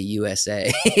 Born in the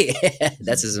USA.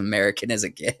 That's as American as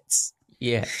it gets.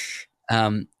 Yeah.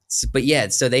 But yeah,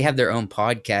 so they have their own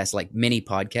podcast, like mini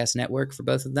podcast network for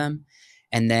both of them.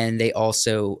 And then they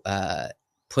also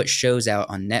put shows out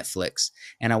on Netflix.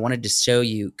 And I wanted to show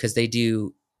you, because they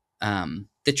do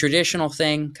the traditional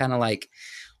thing, kind of like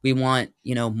we want,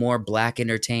 more Black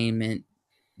entertainment,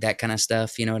 that kind of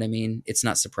stuff. You know what I mean? It's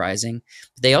not surprising.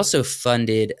 But they also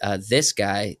funded this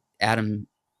guy, Adam,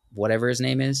 whatever his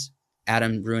name is.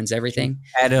 Adam Ruins Everything.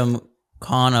 Adam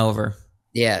Conover.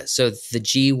 Yeah, so the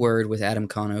G word with Adam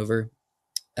Conover.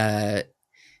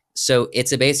 So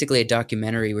it's basically a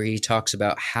documentary where he talks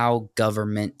about how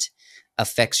government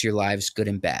affects your lives, good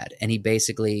and bad. And he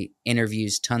basically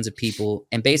interviews tons of people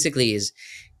and basically is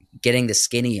getting the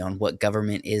skinny on what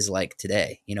government is like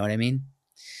today. You know what I mean?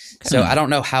 So I don't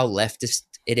know how leftist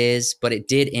it is, but it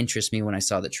did interest me when I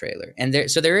saw the trailer. And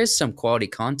there is some quality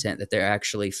content that they're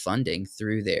actually funding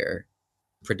through their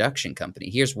production company.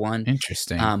 Here's one.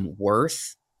 Interesting.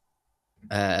 Worth.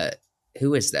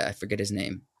 Who is that? I forget his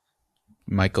name.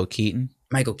 Michael Keaton.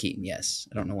 Michael Keaton. Yes,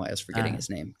 I don't know why I was forgetting his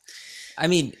name. I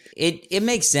mean, it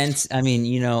makes sense. I mean,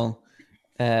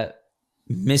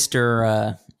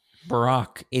 Mr.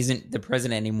 Barack isn't the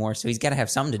president anymore, so he's got to have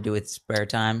something to do with spare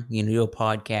time. Do a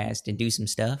podcast and do some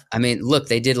stuff. I mean, look,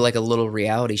 they did like a little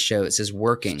reality show. It says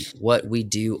 "Working: What We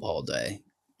Do All Day"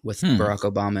 with Barack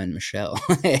Obama and Michelle.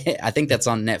 I think that's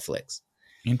on Netflix.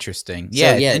 Interesting. So,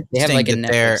 yeah, they have like a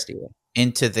Netflix deal.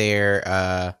 Into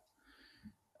their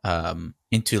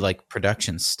into like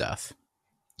production stuff.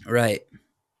 Right.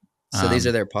 So these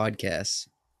are their podcasts.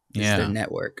 This is their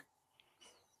network.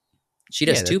 She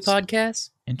does 2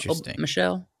 podcasts. Interesting.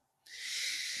 Michelle.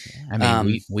 I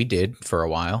mean, we did for a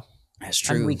while. That's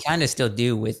true. And we kind of still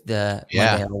do with the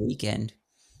Monday on the Weekend.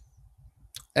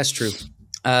 That's true.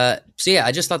 So yeah,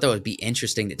 I just thought that would be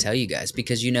interesting to tell you guys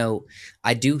because,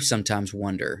 I do sometimes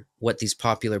wonder what these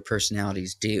popular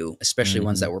personalities do, especially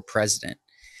ones that were president,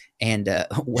 and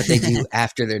what they do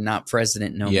after they're not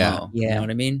president no more. Yeah. You know what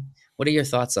I mean? What are your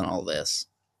thoughts on all this?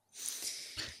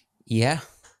 Yeah.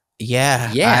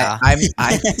 Yeah.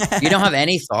 You don't have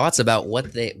any thoughts about why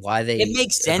they it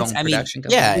makes sense. I mean,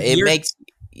 it makes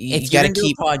if you're going to do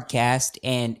a podcast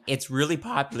and it's really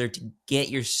popular to get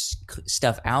your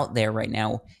stuff out there right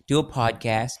now, do a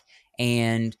podcast,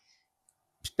 and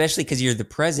especially because you're the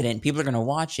president, people are going to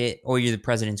watch it, or you're the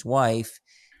president's wife.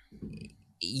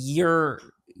 You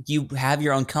have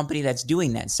your own company that's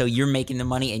doing that, so you're making the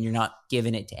money and you're not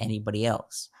giving it to anybody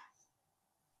else.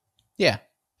 Yeah,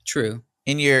 true.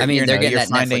 And they're getting that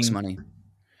Netflix money.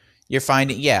 You're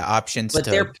finding options But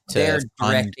they're to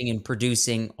fund. directing and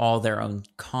producing all their own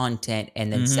content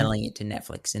and then selling it to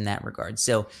Netflix in that regard.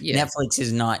 So Yeah. Netflix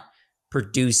is not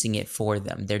producing it for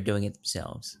them; they're doing it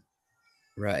themselves.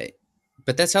 Right.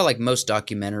 But that's how like most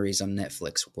documentaries on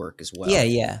Netflix work as well.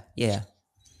 Yeah.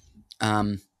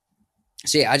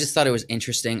 So yeah, I just thought it was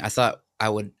interesting. I thought I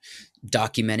would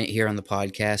document it here on the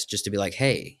podcast just to be like,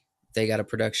 hey, they got a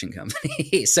production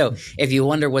company. So if you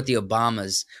wonder what the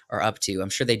Obamas are up to, I'm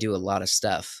sure they do a lot of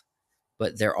stuff,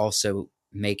 but they're also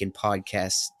making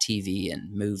podcasts, TV,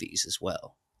 and movies as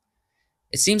well.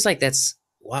 It seems like that's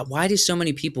why do so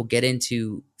many people get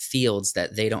into fields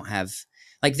that they don't have,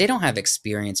 like they don't have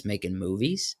experience making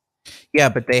movies. Yeah,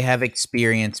 but they have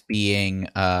experience being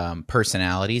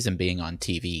personalities and being on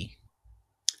TV.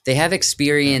 They have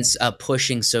experience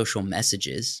pushing social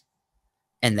messages.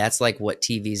 And that's like what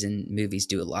TVs and movies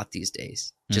do a lot these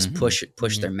days. Just push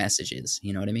their messages.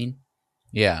 You know what I mean?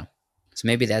 Yeah. So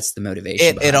maybe that's the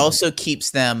motivation. It also keeps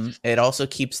them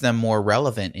more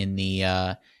relevant in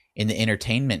the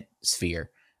entertainment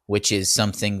sphere, which is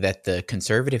something that the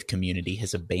conservative community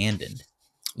has abandoned.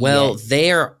 Well,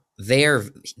 they're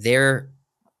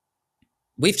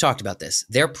we've talked about this.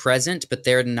 They're present, but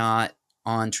they're not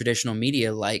on traditional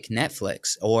media like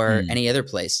Netflix or any other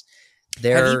place.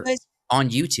 They're on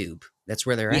YouTube. That's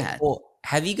where they're at. Well,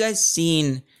 have you guys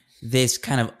seen this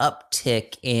kind of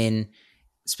uptick in,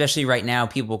 especially right now,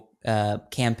 people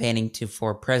campaigning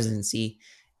for presidency?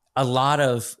 A lot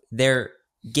of they're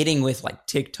getting with like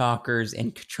TikTokers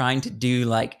and trying to do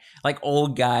like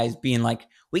old guys being like,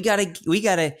 we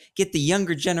gotta get the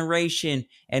younger generation,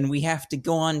 and we have to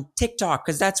go on TikTok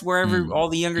because that's wherever all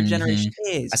the younger generation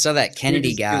is. I saw that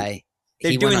Kennedy guy.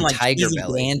 They're he doing went on like Tiger cheesy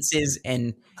Belly dances,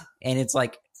 and it's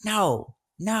like, no,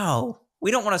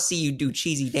 we don't want to see you do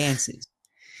cheesy dances.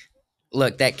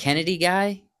 Look, that Kennedy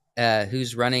guy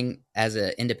who's running as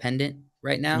an independent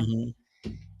right now,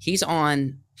 he's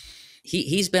on.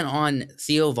 He's been on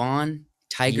Theo Vaughn,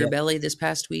 Tiger Belly this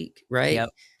past week, right? Yep.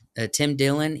 Tim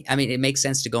Dillon. I mean, it makes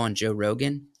sense to go on Joe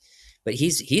Rogan, but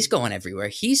he's going everywhere.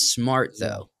 He's smart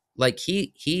though. Like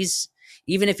he's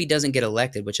even if he doesn't get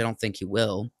elected, which I don't think he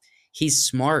will, he's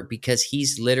smart because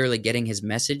he's literally getting his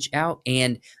message out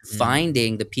and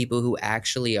finding the people who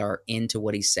actually are into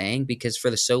what he's saying. Because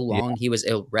for so long he was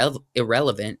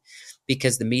irrelevant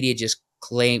because the media just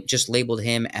labeled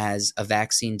him as a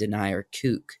vaccine denier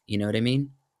kook. You know what I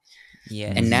mean?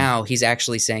 Yeah. And now he's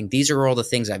actually saying, these are all the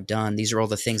things I've done. These are all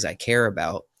the things I care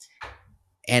about.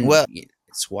 And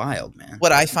it's wild, man.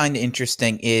 What I find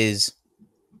interesting is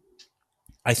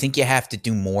I think you have to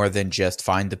do more than just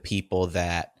find the people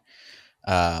that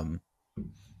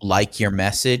like your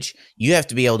message. You have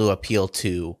to be able to appeal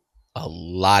to a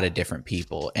lot of different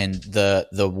people. And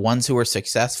the ones who are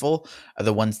successful are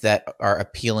the ones that are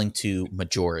appealing to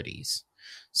majorities.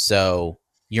 So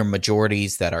your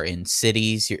majorities that are in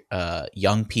cities,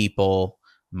 young people,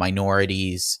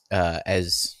 minorities,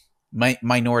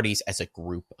 minorities as a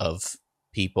group of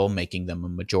people, making them a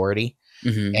majority,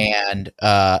 and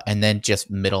then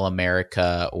just middle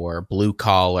America or blue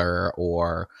collar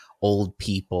or old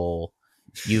people.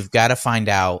 You've got to find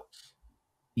out.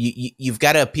 You've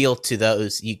got to appeal to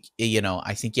those. You know,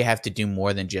 I think you have to do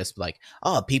more than just like,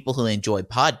 oh, people who enjoy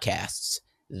podcasts.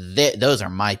 Those are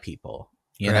my people.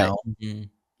 You know.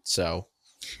 So,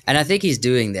 and I think he's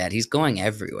doing that. He's going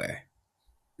everywhere,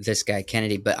 this guy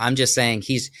Kennedy. But I'm just saying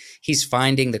he's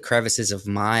finding the crevices of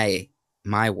my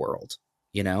world.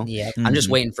 You know, I'm just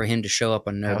waiting for him to show up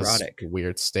on Neurotic. That was a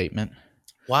weird statement.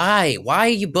 Why are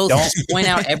you both just point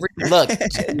out every look?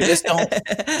 Just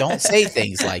don't say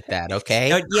things like that, okay?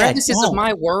 No, crevices of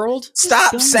my world.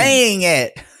 Stop saying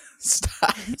it.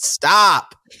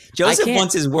 Stop. Joseph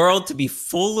wants his world to be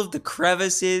full of the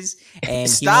crevices, and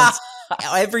he wants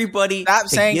everybody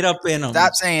to get up in them.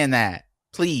 Stop saying that,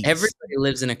 please. Everybody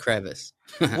lives in a crevice.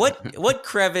 What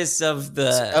crevice of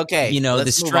the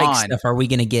the strike stuff are we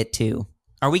going to get to?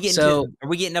 Are we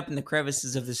getting up in the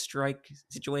crevices of the strike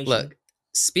situation? Look,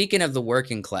 speaking of the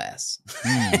working class,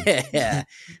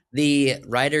 the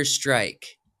writers'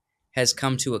 strike has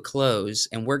come to a close,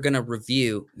 and we're going to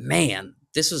review. Man,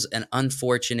 this was an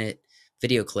unfortunate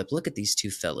video clip. Look at these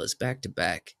two fellas back to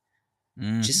back.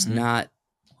 Just not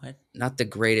the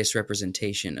greatest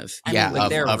representation of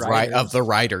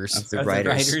the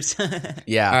writers.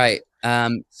 Yeah. All right.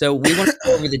 So we want to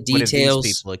go over the details. What have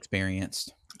these people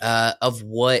experienced? Of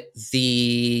what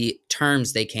the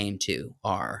terms they came to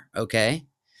are. Okay.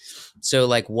 So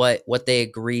like what they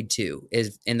agreed to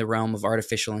is in the realm of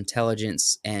artificial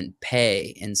intelligence and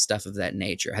pay and stuff of that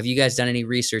nature. Have you guys done any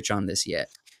research on this yet?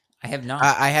 I have not.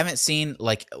 I haven't seen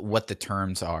like what the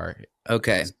terms are.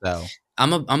 Okay. So, I'm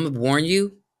gonna warn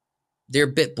you, they're a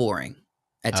bit boring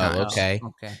at times. okay.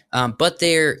 Okay. But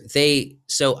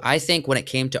so I think when it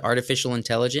came to artificial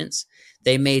intelligence,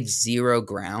 they made zero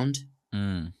ground.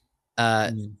 Mm.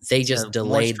 They just So more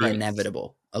delayed the strikes.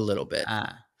 inevitable a little bit.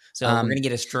 So we're gonna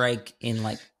get a strike in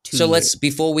like 2 So years.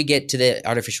 before we get to the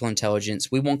artificial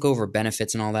intelligence, we won't go over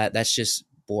benefits and all that. That's just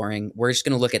boring. We're just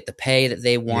going to look at the pay that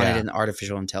they wanted in the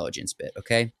artificial intelligence bit.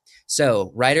 Okay.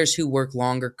 So writers who work who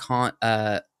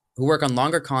work on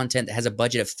longer content that has a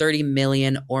budget of 30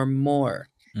 million or more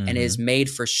and is made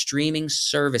for streaming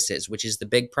services, which is the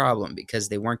big problem because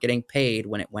they weren't getting paid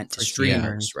when it went to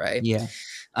streamers, right? Yeah.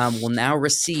 Will now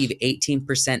receive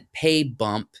 18% pay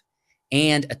bump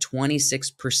and a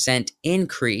 26%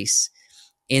 increase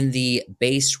in the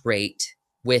base rate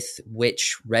with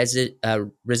which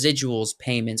residuals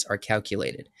payments are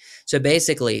calculated. So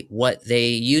basically, what they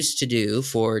used to do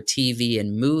for TV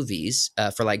and movies,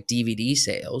 for like DVD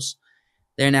sales,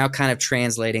 they're now kind of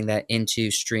translating that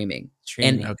into streaming.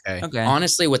 And Okay.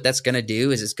 honestly, what that's going to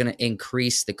do is it's going to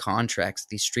increase the contracts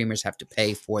these streamers have to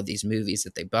pay for these movies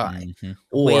that they buy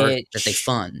or that they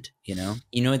fund. You know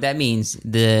what that means?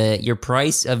 Your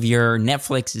price of your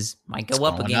Netflix might go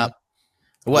up again.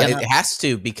 Well, it has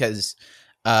to because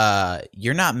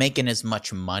you're not making as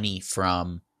much money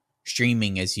from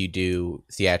streaming as you do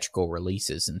theatrical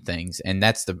releases and things. And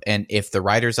and if the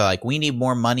writers are like, we need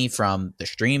more money from the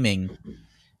streaming,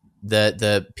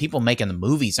 the people making the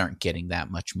movies aren't getting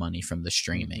that much money from the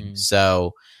streaming.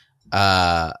 So,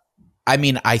 I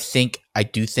mean, I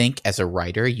do think as a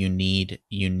writer, you need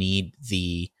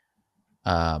the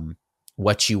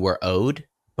what you were owed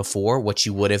before, what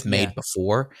you would have made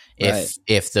before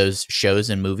if those shows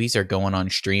and movies are going on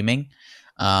streaming.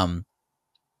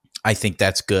 I think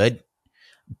that's good,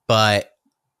 but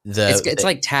it's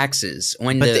like taxes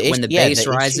when the base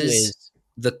rises,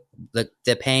 the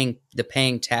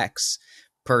paying tax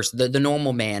person, the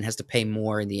normal man has to pay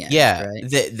more in the end. Yeah, right?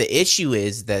 The issue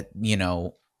is that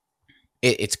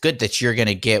it's good that you're going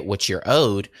to get what you're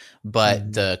owed,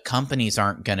 but the companies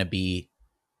aren't going to be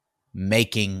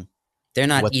making. They're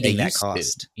not eating that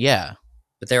cost. Yeah.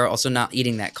 But they're also not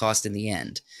eating that cost in the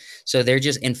end. So they're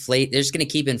just they're just going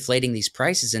to keep inflating these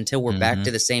prices until we're back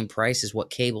to the same price as what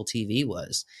cable TV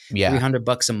was. Yeah.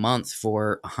 $300 a month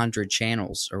for 100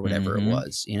 channels or whatever it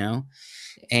was,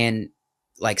 And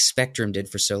like Spectrum did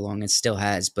for so long and still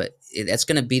has, but that's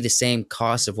going to be the same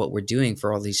cost of what we're doing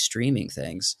for all these streaming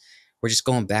things. We're just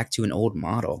going back to an old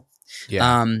model.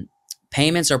 Yeah.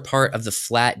 Payments are part of the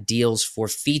flat deals for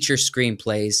feature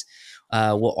screenplays.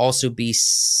 Will also be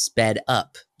sped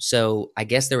up. So I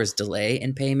guess there was delay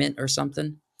in payment or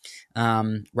something.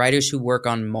 Writers who work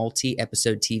on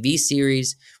multi-episode TV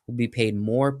series will be paid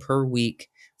more per week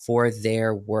for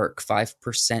their work,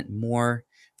 5% more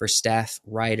for staff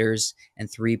writers and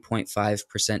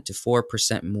 3.5% to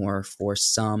 4% more for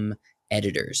some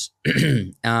editors.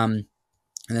 And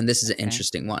then this is an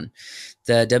interesting one.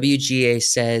 The WGA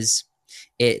says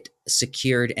it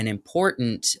secured an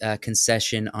important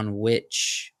concession on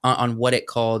what it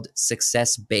called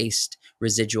success-based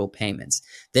residual payments.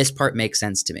 This part makes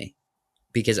sense to me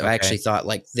because I actually thought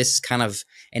like this is kind of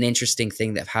an interesting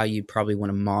thing that how you'd probably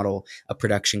want to model a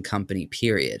production company,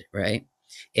 period, right?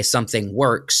 If something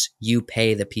works, you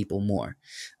pay the people more.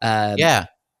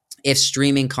 If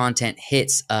streaming content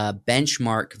hits a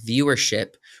benchmark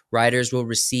viewership, writers will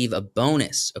receive a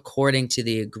bonus according to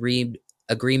the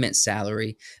agreement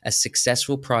salary. A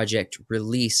successful project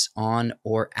release on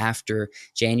or after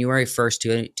January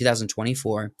 1st,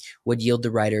 2024 would yield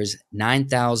the writers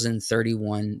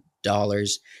 $9,031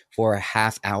 for a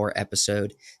half-hour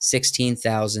episode,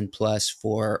 $16,000 plus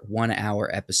for 1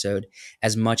 hour episode,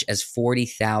 as much as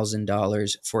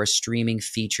 $40,000 for a streaming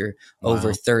feature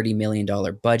over $30 million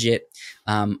budget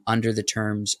under the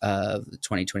terms of the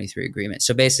 2023 agreement.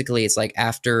 So basically, it's like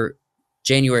after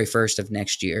January 1st of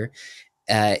next year,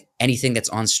 anything that's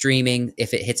on streaming,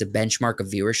 if it hits a benchmark of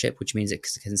viewership, which means it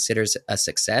considers a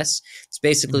success, it's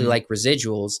basically like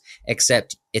residuals,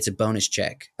 except it's a bonus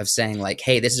check of saying like,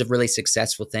 hey, this is a really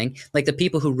successful thing. Like the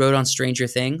people who wrote on Stranger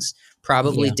Things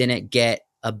probably didn't get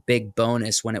a big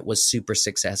bonus when it was super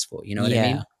successful. You know what I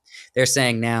mean? They're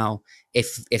saying now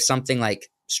if something like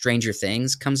Stranger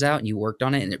Things comes out and you worked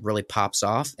on it and it really pops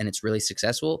off and it's really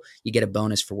successful, you get a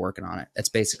bonus for working on it. That's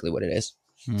basically what it is.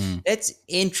 That's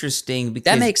interesting because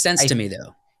that makes sense to me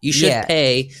though. You should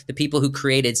pay the people who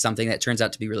created something that turns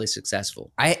out to be really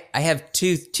successful. I have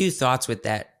two thoughts with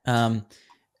that.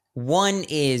 One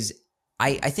is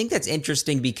I think that's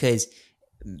interesting because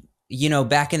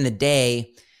back in the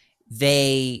day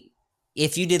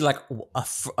if you did like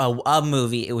a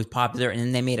movie, it was popular, and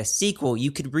then they made a sequel,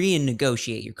 you could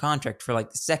renegotiate your contract for like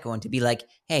the second one to be like,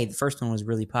 hey, the first one was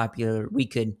really popular.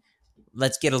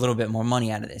 Let's get a little bit more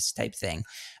money out of this type thing.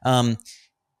 And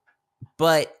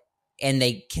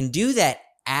they can do that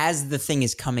as the thing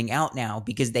is coming out now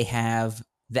because they have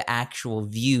the actual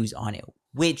views on it,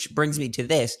 which brings me to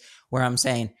this where I'm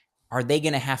saying, are they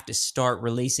going to have to start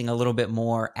releasing a little bit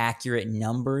more accurate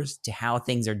numbers to how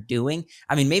things are doing?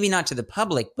 I mean, maybe not to the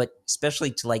public, but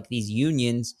especially to like these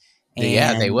unions. And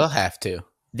yeah, they will have to.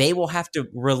 They will have to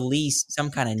release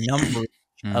some kind of number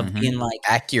of being like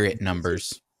accurate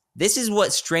numbers. This is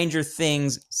what Stranger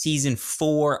Things season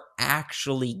 4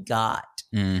 actually got.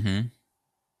 Mm-hmm.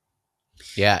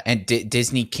 Yeah, and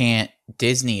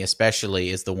Disney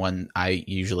especially is the one I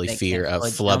usually fear of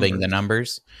flubbing the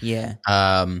numbers. Yeah.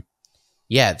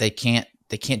 Yeah, they can't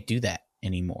do that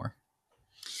anymore.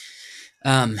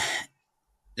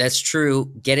 That's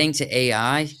true. Getting to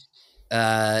AI,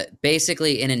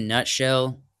 basically in a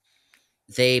nutshell,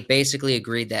 they basically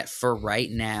agreed that for right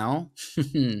now,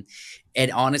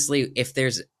 and honestly, if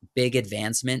there's big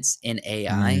advancements in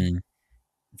AI,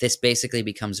 this basically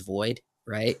becomes void,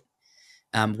 right?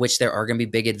 Which there are going to be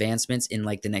big advancements in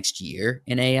like the next year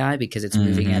in AI because it's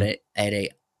moving at a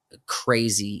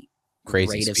crazy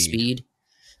rate of speed.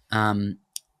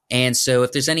 And so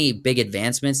if there's any big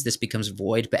advancements, this becomes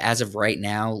void. But as of right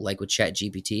now, like with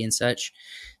ChatGPT and such,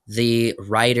 the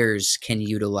writers can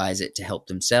utilize it to help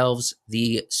themselves.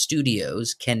 The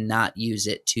studios cannot use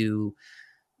it to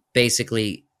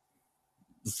basically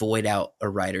void out a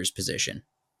writer's position.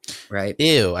 Right.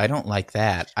 Ew, I don't like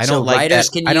that. I So don't like writers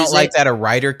that. can I don't use like it, that a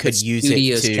writer could but use it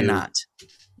studios to. cannot.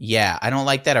 Yeah, I don't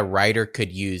like that a writer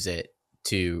could use it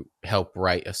to help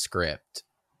write a script.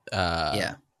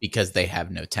 Because they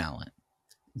have no talent.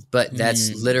 But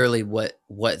that's literally what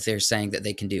they're saying that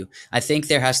they can do. I think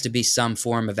there has to be some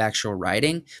form of actual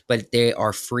writing, but they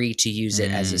are free to use it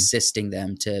as assisting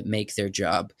them to make their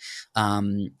job.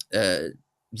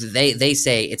 They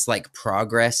say it's like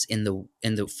progress in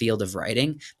the field of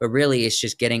writing, but really it's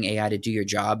just getting AI to do your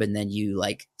job, and then you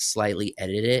like slightly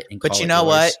edit it. And but you know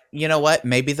what? You know what?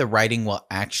 Maybe the writing will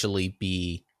actually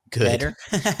be good. Better.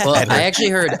 Well, I actually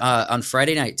heard on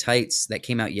Friday Night Tights that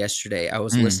came out yesterday. I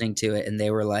was listening to it, and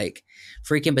they were like,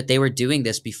 "Freaking!" But they were doing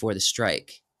this before the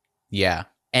strike. Yeah.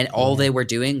 And all they were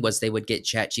doing was they would get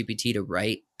ChatGPT to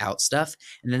write out stuff,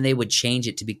 and then they would change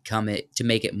it to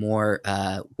make it more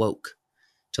woke,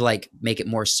 to like make it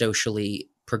more socially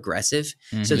progressive.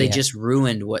 So they just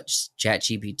ruined what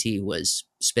ChatGPT was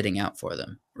spitting out for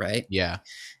them, right? Yeah.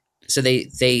 So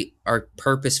they are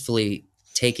purposefully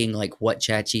taking like what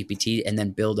ChatGPT and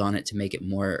then build on it to make it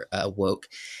more woke.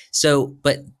 So,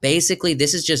 but basically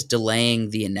this is just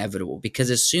delaying the inevitable,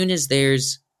 because as soon as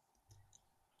there's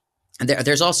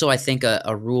also, I think,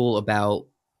 a rule about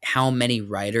how many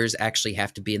writers actually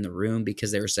have to be in the room,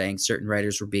 because they were saying certain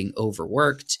writers were being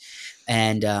overworked.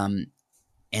 And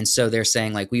so they're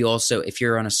saying like, we also, if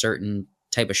you're on a certain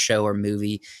type of show or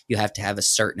movie, you have to have a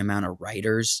certain amount of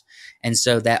writers. And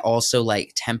so that also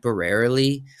like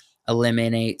temporarily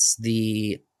eliminates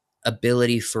the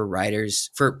ability for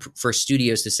writers, for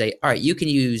studios to say, all right, you can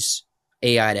use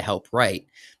AI to help write,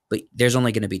 but there's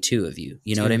only going to be 2 of you.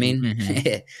 You know what I mean?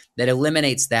 That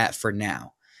eliminates that for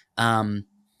now,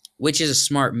 which is a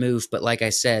smart move. But like I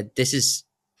said, this is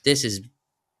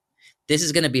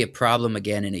going to be a problem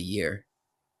again in a year,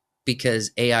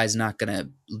 because AI is not going to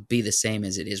be the same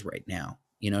as it is right now.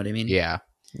 You know what I mean? Yeah.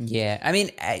 Yeah. I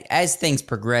mean, as things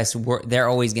progress, they're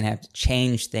always going to have to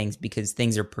change things because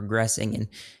things are progressing and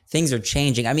things are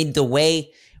changing. I mean, the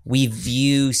way we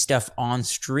view stuff on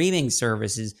streaming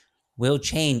services will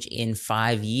change in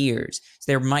 5 years. So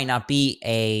there might not be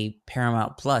a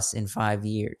Paramount Plus in 5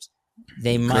 years.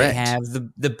 They might have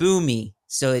the Boomy,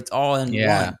 so it's all in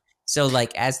one. So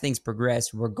like as things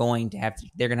progress, they're going to have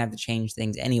to change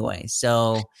things anyway.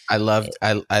 So I love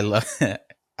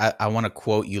I want to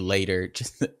quote you later.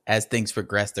 Just as things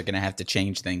progress, they're going to have to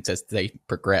change things as they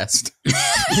progressed.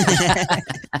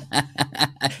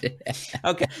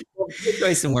 Okay, well, good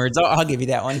choice of words. I'll give you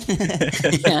that one.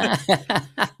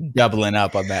 Doubling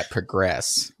up on that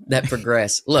progress.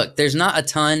 Look, there's not a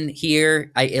ton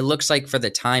here. It looks like for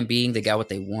the time being, they got what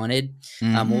they wanted.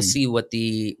 We'll see what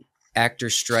the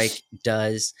actor strike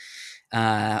does.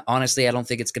 Honestly, I don't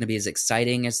think it's going to be as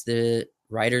exciting as the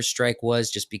writer's strike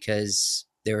was, just because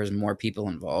there was more people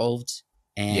involved,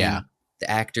 and the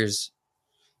actors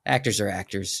are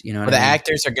actors. You know what I mean? The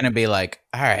actors are going to be like,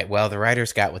 all right, well, the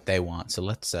writers got what they want, so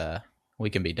let's we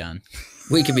can be done.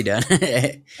 We could be done.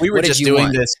 We were What did just you doing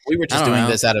want? this. We were I just don't doing know.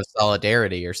 this out of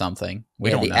solidarity or something. We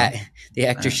Yeah, don't know. The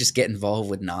actors just get involved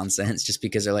with nonsense just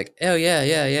because they're like, oh yeah.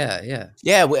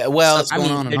 Yeah, well, Stuff's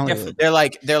going on in they're Hollywood. they're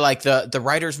like the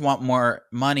writers want more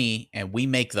money and we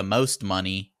make the most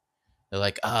money. They're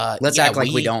like, Let's act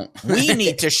like we don't. We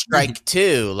need to strike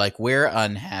too. Like we're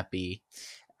unhappy.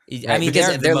 I mean,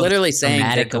 because they're most literally saying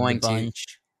they're dramatic of the going to.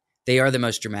 bunch. They are the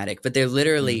most dramatic, but they're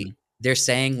literally they're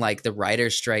saying like the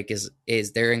writers' strike is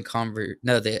they're in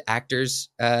the actors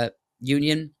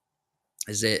union.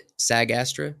 Is it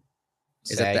SAG-AFTRA?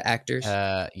 Is that the actors?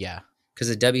 Yeah. Because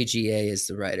the WGA is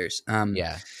the writers.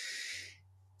 Yeah.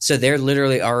 So they're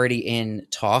literally already in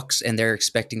talks, and they're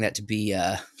expecting that to be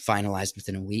finalized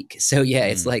within a week. So yeah,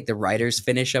 it's like the writers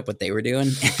finish up what they were doing,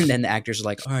 and then the actors are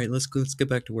like, "All right, let's get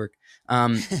back to work."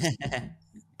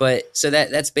 But so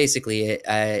that's basically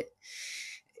it.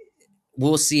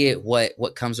 We'll see it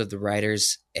what comes of the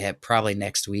writers probably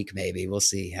next week. Maybe we'll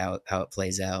see how it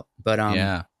plays out. But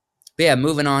yeah,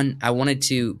 moving on. I wanted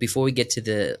to, before we get to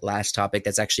the last topic,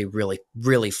 that's actually really,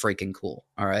 really freaking cool.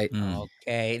 All right.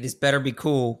 Okay, this better be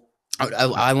cool.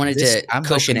 I wanted to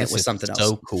cushion it with something else.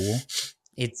 So cool.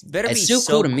 It's better It's be so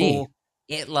so cool to me.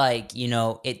 It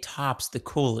it tops the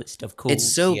coolest of cool.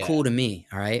 It's so cool to me.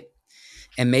 All right.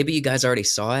 And maybe you guys already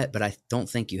saw it, but I don't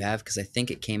think you have because I think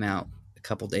it came out a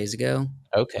couple days ago.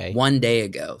 Okay. 1 day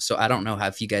ago. So I don't know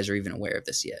if you guys are even aware of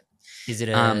this yet. Is it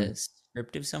a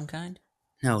script of some kind?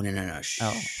 No. Oh,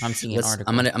 I'm seeing an article.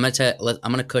 I'm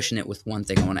gonna cushion it with one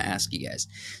thing I want to ask you guys.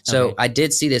 So Okay. I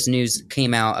did see this news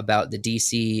came out about the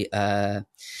DC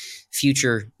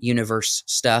future universe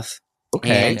stuff.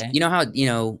 Okay. And you know how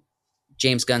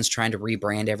James Gunn's trying to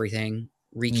rebrand everything,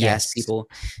 recast people.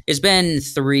 There's been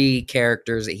 3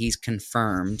 characters that he's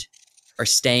confirmed are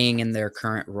staying in their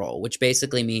current role, which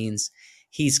basically means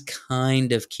he's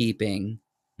kind of keeping.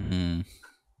 Guess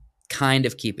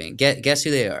who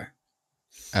they are?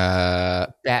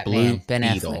 Batman, Ben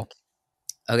Beetle. Affleck.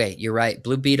 Okay, you're right.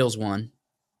 Blue Beetle's one.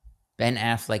 Ben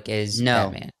Affleck is No.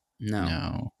 Batman.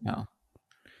 No. No.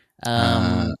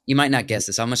 You might not guess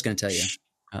this. I'm just going to tell you.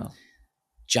 Oh.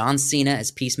 John Cena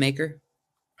as Peacemaker.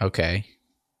 Okay.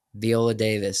 Viola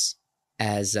Davis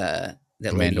as that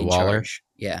lady Amanda in Waller? charge.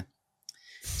 Yeah.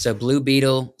 So Blue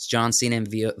Beetle, John Cena, and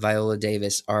Viola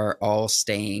Davis are all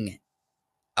staying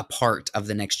a part of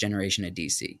the next generation of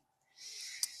DC.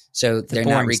 So they're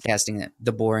not recasting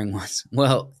the boring ones.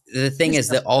 Well, the thing is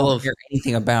that all of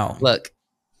anything about. Look,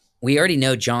 we already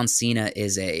know John Cena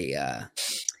is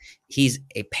he's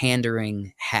a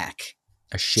pandering hack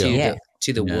A shill.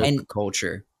 to the woke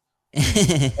culture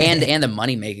and the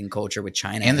money making culture with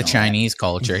China And the all Chinese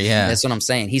culture, yeah. That's what I'm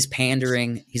saying. He's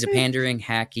pandering. He's a pandering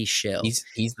hacky shill. He's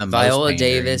the most Viola pandering.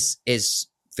 Davis is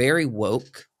very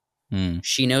woke. Mm.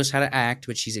 She knows how to act,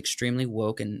 which she's extremely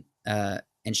woke, and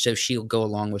so she'll go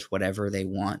along with whatever they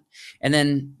want. And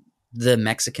then the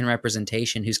Mexican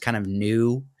representation, who's kind of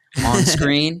new on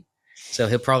screen, so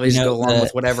he'll probably just go along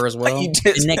with whatever as well.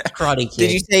 The next Karate Kid.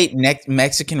 Did you say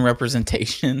Mexican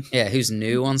representation? Yeah, who's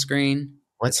new on screen?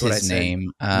 What's That's what his I said.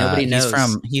 name? Nobody knows.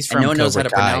 He's from And no one knows how Cobra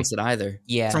to Kai. pronounce it either.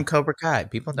 Yeah. From Cobra Kai.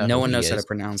 People don't know No who one he knows how is. to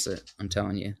pronounce it. I'm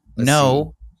telling you.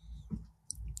 No. see.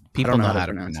 People know how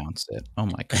to pronounce it. Oh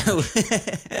my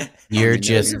god. You're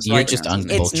just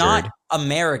uncultured. It's not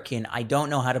American. I don't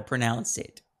know how to pronounce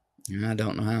it. I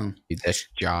don't know how. That's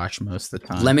Josh most of the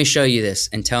time. Let me show you this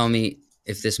and tell me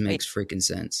if this makes freaking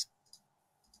sense.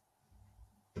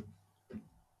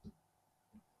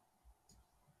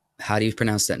 How do you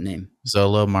pronounce that name?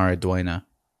 Zolo Maraduena.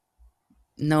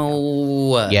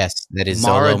 No. Yes, that is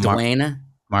Zolo Maraduena.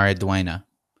 Maraduena.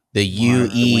 The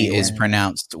UE is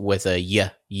pronounced with a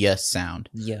y sound.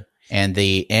 Yeah. And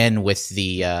the N with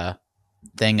the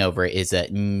thing over it is a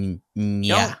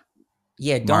nya.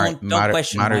 Don't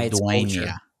question why it's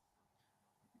culture.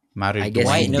 I guess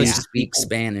Why you it do knows speak people.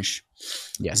 Spanish.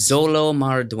 Yes. Zolo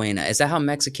Maraduena. Is that how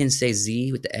Mexicans say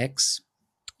Z with the X?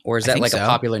 Or is I that think like so. a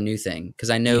popular new thing? Because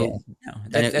I know,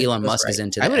 That's Elon Musk is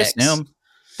into the I would X. assume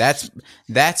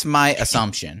that's my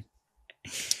assumption.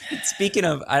 Speaking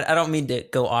of, I don't mean to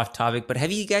go off topic, but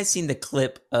have you guys seen the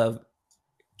clip of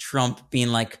Trump being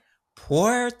like,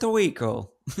 Puerto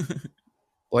Rico?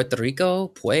 Puerto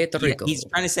Rico? Yeah, he's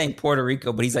trying to say Puerto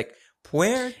Rico, but he's like,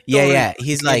 Puerto Yeah. Rico.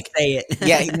 He's He like, can't say it.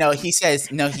 yeah, he says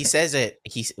it.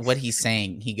 What he's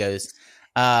saying, he goes,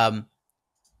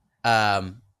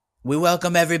 we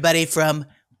welcome everybody from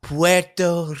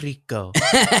Puerto Rico.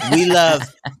 We love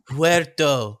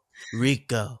Puerto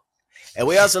Rico. And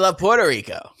we also love Puerto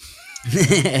Rico.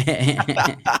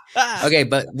 Okay,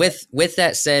 but with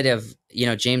that said of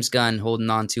James Gunn holding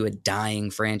on to a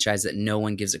dying franchise that no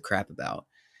one gives a crap about.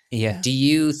 Yeah. Do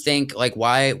you think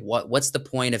what's the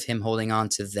point of him holding on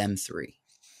to them three?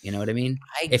 You know what I mean?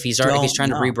 If he's trying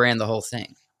to rebrand the whole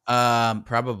thing.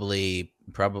 Probably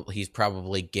he's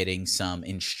probably getting some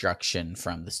instruction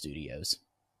from the studios.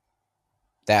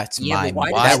 That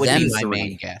would be my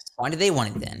main guess. Why do they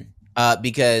want it then?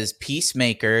 Because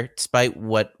Peacemaker, despite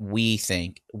what we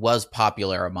think, was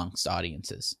popular amongst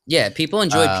audiences. Yeah, people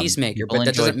enjoyed Peacemaker, but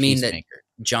that doesn't mean that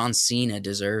John Cena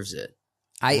deserves it.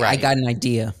 I got an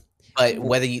idea. But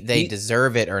whether they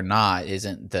deserve it or not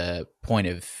isn't the point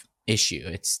of issue.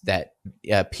 It's that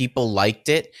people liked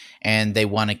it and they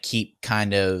want to keep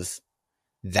kind of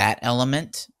that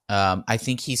element. I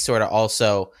think he's sort of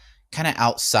also kind of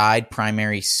outside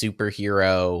primary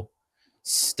superhero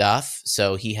stuff,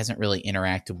 so he hasn't really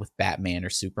interacted with Batman or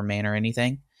Superman or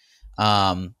anything.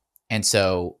 And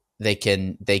so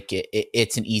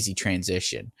it's an easy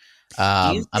transition.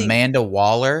 Amanda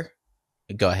Waller,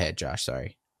 go ahead, Josh.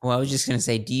 Sorry. Well, I was just going to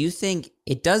say, do you think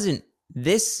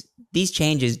these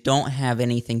changes don't have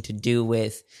anything to do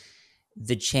with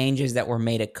the changes that were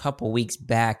made a couple weeks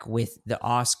back with the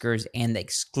Oscars and the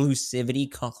exclusivity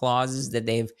clauses that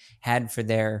they've had for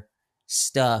their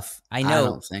stuff? I know. I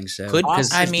don't think so.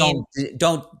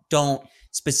 Don't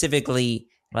specifically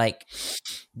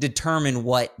determine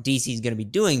what DC is going to be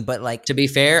doing, but to be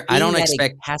fair, I don't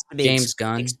expect has to be James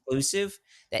Gunn exclusive.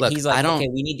 He's okay,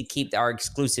 we need to keep our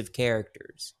exclusive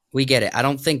characters. We get it. I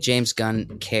don't think James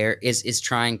Gunn is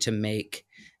trying to make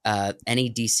any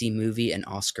DC movie an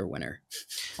Oscar winner.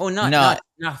 Oh, not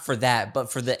for that,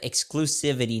 but for the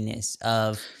exclusivityness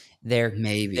of their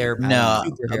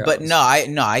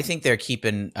superheroes. I think they're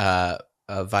keeping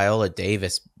Viola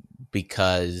Davis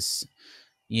because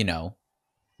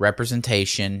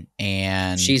representation,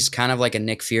 and she's kind of like a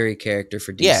Nick Fury character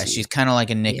for DC. Yeah, she's kind of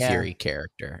like a Nick Fury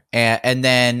character. And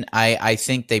then I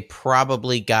think they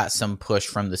probably got some push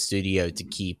from the studio to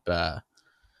keep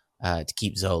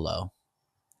Zolo.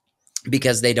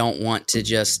 Because they don't want to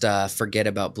just forget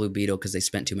about Blue Beetle because they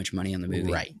spent too much money on the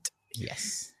movie. Right.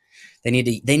 Yes. They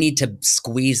need to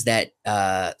squeeze that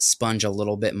sponge a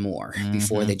little bit more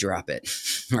before they drop it.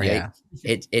 Right. Yeah.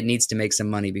 It needs to make some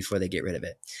money before they get rid of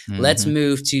it. Mm-hmm. Let's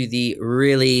move to the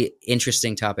really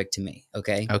interesting topic to me.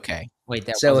 Okay. Wait.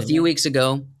 A few weeks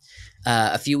ago, we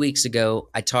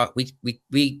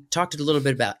talked a little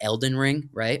bit about Elden Ring,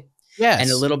 right? Yes.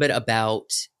 And a little bit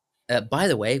about. By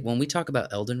the way, when we talk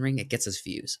about Elden Ring, it gets us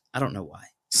views. I don't know why.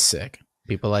 Sick.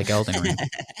 People like Elden Ring.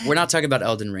 We're not talking about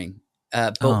Elden Ring.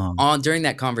 But during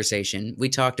that conversation, we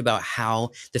talked about how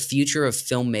the future of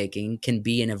filmmaking can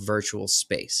be in a virtual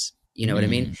space. You know what I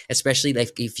mean? Especially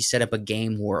if you set up a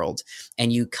game world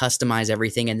and you customize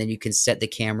everything, and then you can set the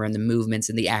camera and the movements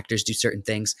and the actors do certain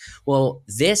things. Well,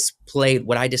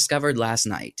 what I discovered last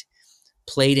night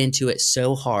played into it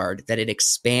so hard that it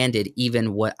expanded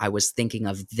even what I was thinking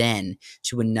of then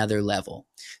to another level.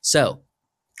 So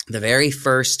the very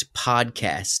first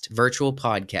virtual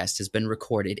podcast has been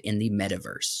recorded in the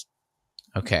metaverse.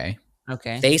 Okay.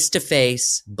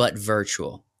 Face-to-face, but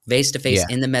virtual. Face-to-face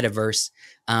in the metaverse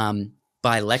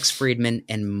by Lex Friedman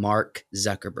and Mark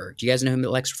Zuckerberg. Do you guys know who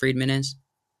Lex Friedman is?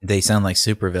 They sound like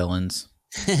supervillains.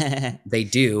 They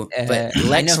do, but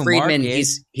Lex Friedman,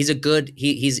 he's a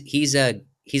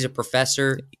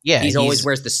professor. Yeah, he always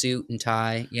wears the suit and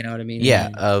tie. You know what I mean?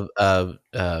 Yeah,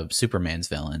 Superman's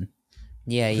villain.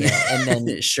 Yeah, and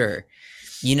then sure,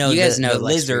 you guys know the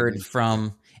lizard Friedman.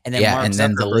 from, and then Mark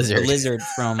Zuckerberg, the lizard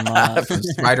from from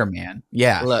Spider-Man.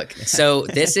 Yeah, look, so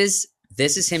this is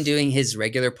him doing his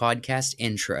regular podcast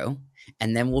intro,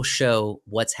 and then we'll show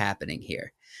what's happening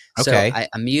here. Okay. So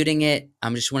I'm muting it. I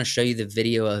just want to show you the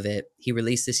video of it. He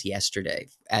released this yesterday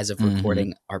as of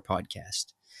recording our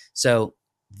podcast. So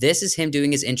this is him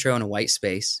doing his intro in a white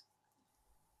space.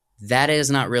 That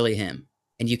is not really him.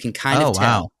 And you can kind of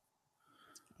tell. Wow.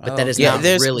 But that is not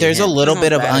really There's him. a little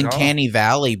bit of uncanny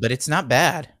valley, but it's not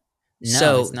bad. No,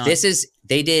 so it's not.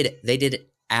 They did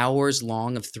hours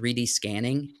long of 3D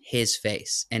scanning his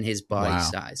face and his body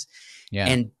size. Yeah.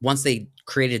 And once they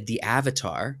created the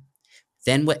avatar,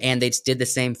 and they did the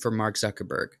same for Mark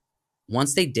Zuckerberg.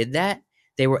 Once they did that,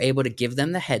 they were able to give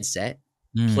them the headset,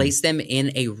 place them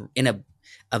in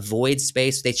a void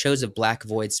space. They chose a black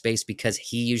void space because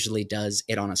he usually does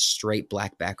it on a straight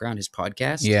black background, his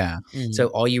podcast. Yeah. So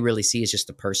all you really see is just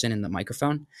the person and the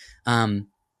microphone. Can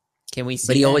we see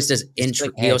But he that? always does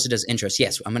he also does intros.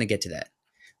 Yes, I'm going to get to that.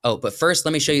 Oh, but first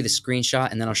let me show you the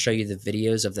screenshot and then I'll show you the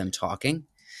videos of them talking.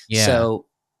 Yeah.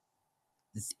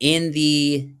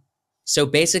 So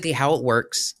basically how it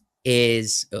works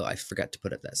is, I forgot to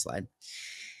put up that slide.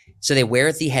 So they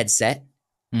wear the headset.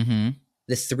 Mm-hmm.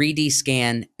 The 3D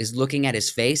scan is looking at his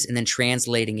face and then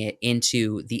translating it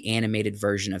into the animated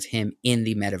version of him in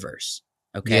the metaverse.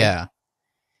 Okay. Yeah.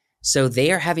 So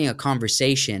they are having a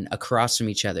conversation across from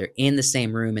each other in the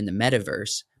same room in the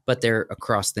metaverse, but they're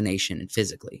across the nation and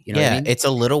physically. You know what I mean? It's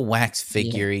a little wax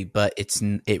figurey, but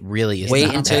it really is. Wait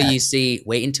not until bad. you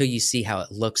see how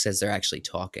it looks as they're actually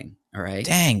talking. All right.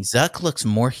 Dang, Zuck looks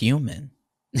more human.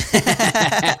 And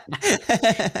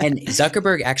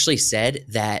Zuckerberg actually said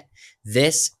that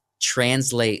this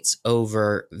translates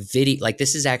over video. Like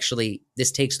this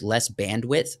takes less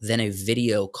bandwidth than a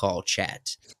video call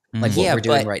chat. Like what Yeah, we're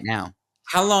doing but right now.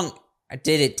 How long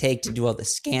did it take to do all the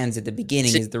scans at the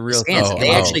beginning? Is the real Scans, thing.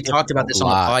 they actually Like, talked about this on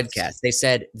the lots. podcast. They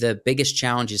said the biggest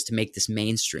challenge is to make this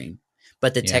mainstream,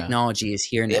 but the technology is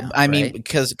here now. I mean, right?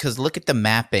 because look at the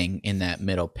mapping in that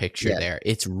middle picture there.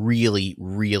 It's really,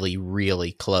 really,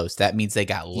 really close. That means they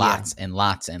got lots and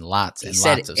lots and lots and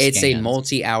lots of it's scans. a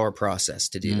multi-hour process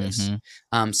to do this.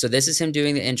 So this is him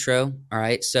doing the intro. All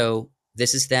right. So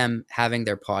this is them having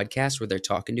their podcast where they're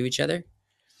talking to each other.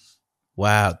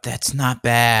 Wow, that's not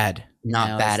bad.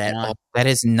 Not bad at all. That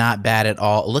is not bad at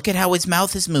all. Look at how his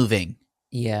mouth is moving.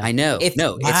 Yeah, I know. It's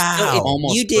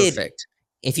almost perfect.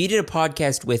 If you did a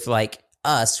podcast with like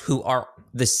us, who are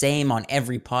the same on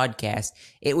every podcast,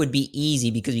 it would be easy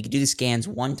because we could do the scans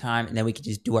one time and then we could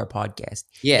just do our podcast.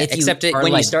 Yeah, except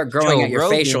when you start growing out your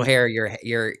facial hair, your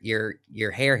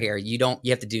hair, you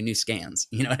have to do new scans.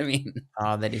 You know what I mean?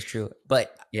 Oh, that is true.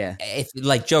 But yeah, if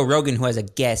like Joe Rogan, who has a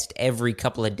guest every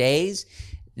couple of days,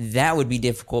 that would be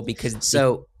difficult because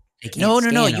no,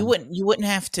 you wouldn't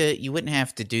have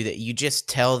to do that. You just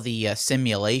tell the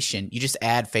simulation. You just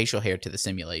add facial hair to the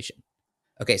simulation.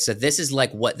 Okay, so this is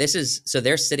like so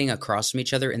they're sitting across from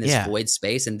each other in this void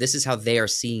space, and this is how they are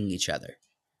seeing each other.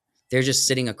 They're just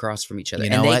sitting across from each other.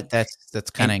 You know what? That's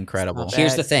kind of incredible.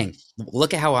 Here's the thing.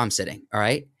 Look at how I'm sitting, all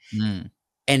right?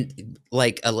 And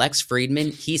like Alex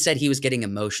Friedman, he said he was getting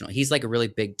emotional. He's like a really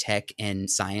big tech and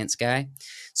science guy.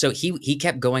 So he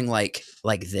kept going like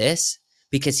this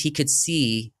because he could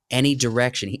see any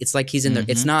direction. It's like he's in there.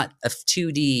 It's not a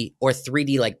 2D or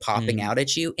 3D like popping out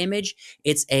at you image.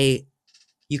 It's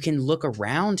you can look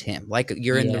around him like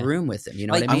you're in the room with him. You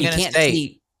know what I mean? You can't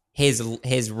see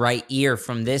his right ear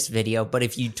from this video, but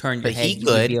if you turn your head, you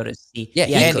would be able to see.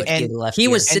 Yeah, he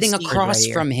was sitting and across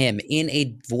from him in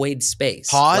a void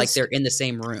space, like they're in the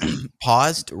same room.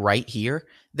 Paused right here.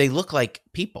 They look like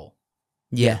people.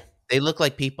 Yeah, they look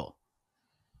like people.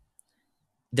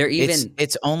 They're even.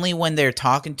 It's only when they're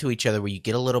talking to each other where you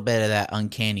get a little bit of that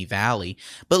uncanny valley.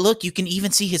 But look, you can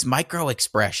even see his micro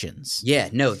expressions. Yeah,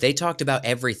 no, they talked about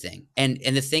everything, and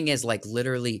the thing is, like,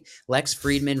 literally, Lex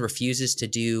Friedman refuses to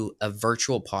do a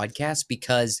virtual podcast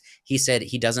because he said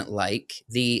he doesn't like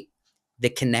the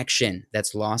connection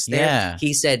that's lost there. Yeah.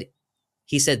 He said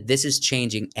this is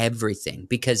changing everything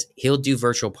because he'll do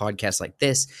virtual podcasts like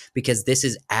this because this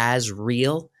is as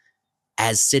real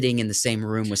as sitting in the same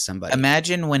room with somebody.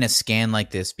 Imagine when a scan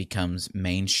like this becomes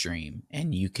mainstream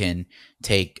and you can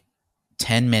take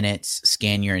 10 minutes,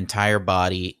 scan your entire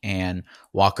body, and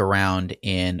walk around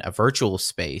in a virtual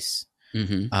space.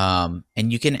 And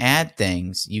you can add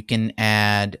things. You can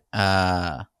add,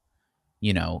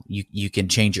 you can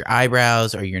change your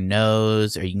eyebrows or your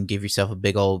nose, or you can give yourself a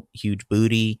big old huge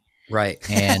booty. Right.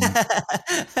 And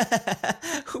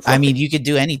I mean, you could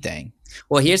do anything.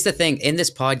 Well, here's the thing. In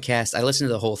this podcast, I listened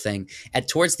to the whole thing.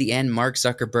 Towards the end, Mark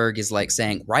Zuckerberg is like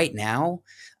saying, right now,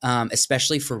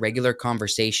 especially for regular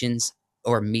conversations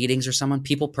or meetings or someone,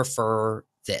 people prefer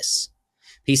this.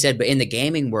 He said, but in the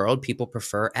gaming world, people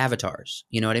prefer avatars.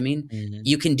 You know what I mean?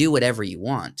 You can do whatever you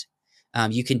want.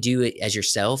 You can do it as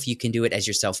yourself. You can do it as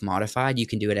yourself modified. You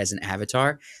can do it as an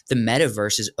avatar. The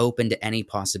metaverse is open to any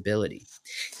possibility.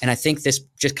 And I think this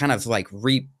just kind of like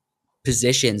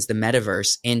repositions the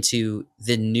metaverse into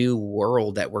the new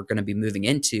world that we're going to be moving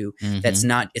into. It's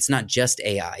not just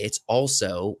AI. It's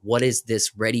also, what is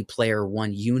this Ready Player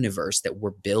One universe that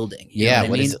we're building? You know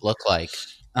what does it look like?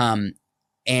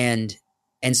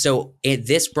 And so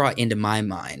this brought into my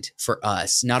mind for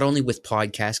us, not only with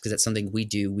podcasts, because that's something we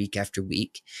do week after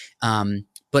week,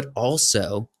 but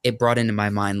also it brought into my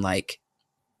mind like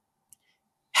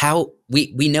how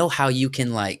we know how you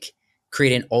can like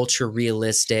create an ultra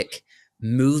realistic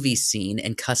movie scene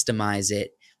and customize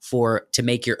it to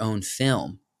make your own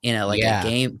film in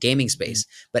a gaming space.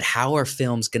 But how are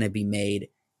films going to be made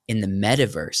in the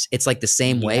metaverse? It's like the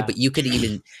same way, but you could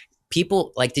even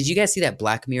people like, did you guys see that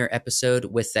Black Mirror episode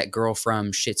with that girl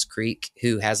from Schitt's Creek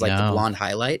who has like the blonde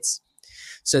highlights?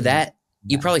 So that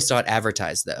you probably saw it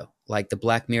advertised though. like the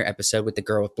Black Mirror episode with the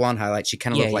girl with blonde highlights. She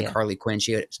kind of looked like Harley Quinn.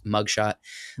 She had a mugshot.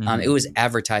 It was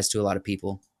advertised to a lot of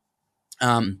people.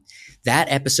 That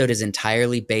episode is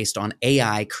entirely based on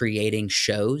AI creating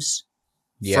shows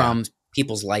from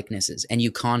people's likenesses, and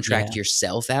you contract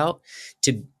yourself out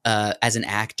to as an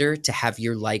actor to have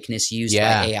your likeness used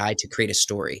by AI to create a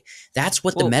story. That's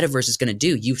what the metaverse is going to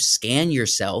do. You scan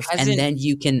yourself, and then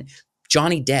you can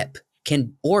Johnny Depp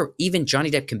can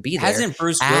be there. Hasn't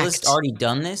Bruce Willis already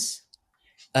done this?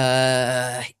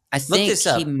 I think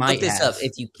he might have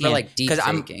if you can, for like deep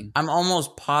faking. I'm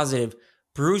almost positive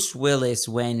Bruce Willis,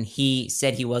 when he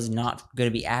said he was not going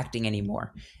to be acting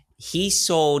anymore, he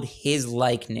sold his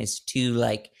likeness to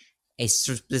like a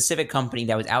specific company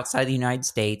that was outside the United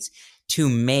States to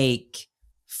make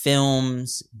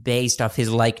films based off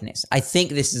his likeness. I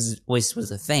think this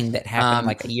was a thing that happened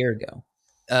like a year ago.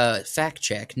 Fact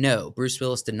check. No, Bruce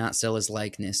Willis did not sell his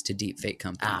likeness to deepfake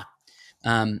company.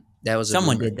 That was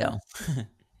someone did though.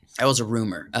 That was a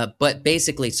rumor. But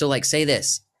basically, so like say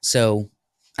this. So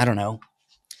I don't know.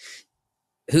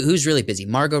 Who's really busy?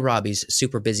 Margot Robbie's a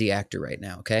super busy actor right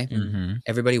now, okay? Mm-hmm.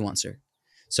 Everybody wants her.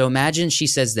 So imagine she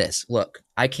says this, look,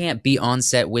 I can't be on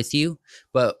set with you,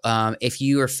 but if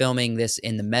you are filming this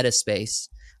in the meta space,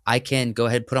 I can go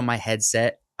ahead and put on my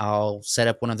headset. I'll set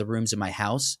up one of the rooms in my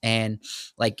house, and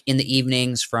like in the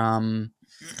evenings from,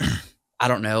 I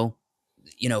don't know,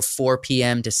 4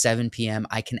 p.m. to 7 p.m.,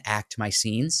 I can act my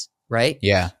scenes. Right?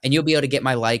 Yeah. And you'll be able to get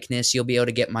my likeness. You'll be able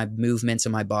to get my movements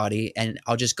of my body, and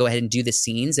I'll just go ahead and do the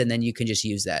scenes, and then you can just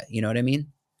use that. You know what I mean?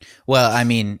 Well, I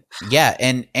mean, yeah.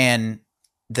 And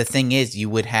the thing is, you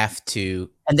would have to,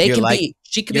 and they can be,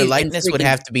 she could your be likeness would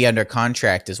have to be under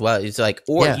contract as well. It's like,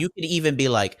 or you could even be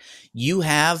like, you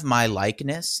have my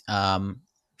likeness,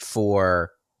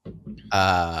 for,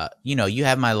 you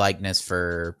have my likeness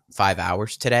for 5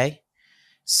 hours today.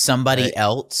 Somebody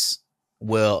else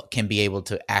can be able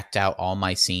to act out all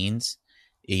my scenes,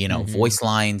 voice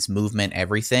lines, movement,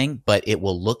 everything, but it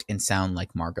will look and sound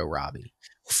like Margot Robbie.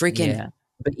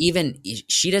 But even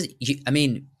she does.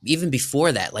 Even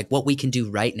before that, like what we can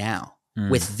do right now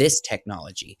with this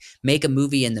technology, make a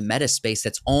movie in the meta space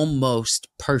that's almost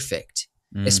perfect,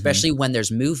 especially when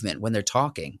there's movement, when they're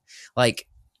talking. Like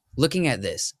looking at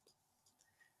this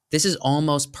is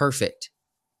almost perfect.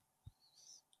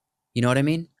 You know what I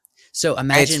mean? So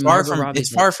imagine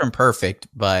it's far from perfect,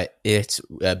 but it's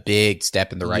a big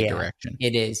step in the right direction.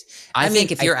 It is. I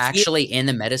think if you're actually in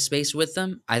the meta space with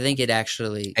them, I think it's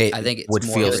would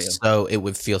more feel real. It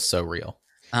would feel so real.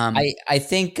 I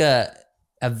think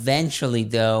eventually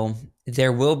though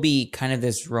there will be kind of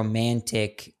this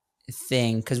romantic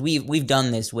thing, because we've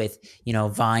done this with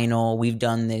vinyl, we've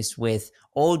done this with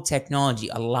old technology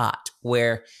a lot,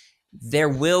 where there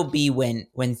will be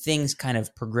when things kind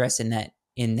of progress in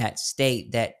that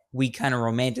state that we kind of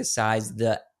romanticize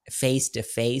the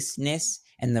face-to-faceness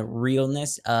and the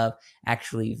realness of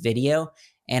actually video.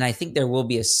 And I think there will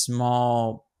be a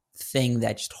small thing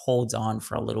that just holds on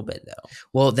for a little bit though.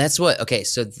 Well,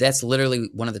 so that's literally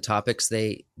one of the topics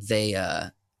they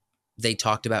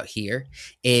talked about here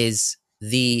is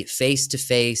the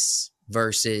face-to-face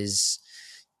versus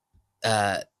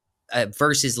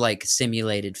like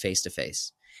simulated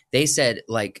face-to-face. They said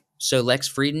like, so Lex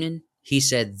Friedman, he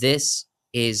said this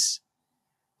is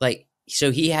like, so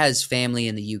he has family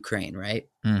in the Ukraine, right?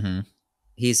 Mm-hmm.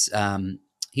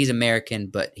 He's American,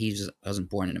 but he wasn't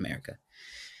born in America.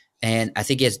 And I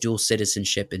think he has dual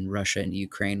citizenship in Russia and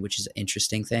Ukraine, which is an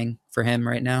interesting thing for him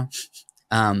right now.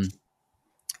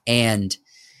 And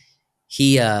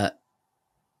he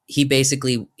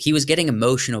was getting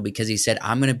emotional because he said,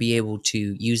 I'm going to be able to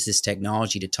use this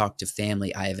technology to talk to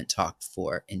family I haven't talked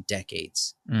for in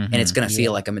decades. Mm-hmm. And it's going to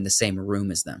feel like I'm in the same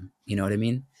room as them. You know what I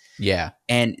mean? Yeah.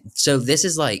 And so this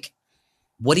is like,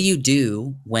 what do you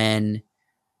do when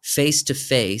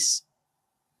face-to-face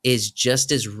is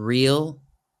just as real?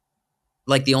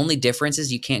 Like the only difference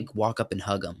is you can't walk up and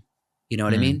hug them. You know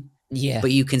what I mean? Yeah.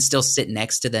 But you can still sit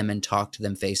next to them and talk to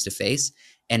them face-to-face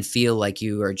and feel like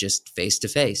you are just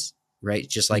face-to-face, right?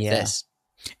 Just like this.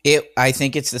 I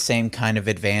think it's the same kind of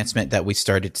advancement that we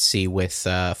started to see with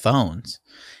phones.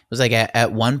 It was like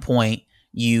at one point,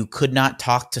 you could not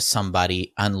talk to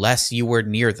somebody unless you were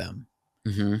near them.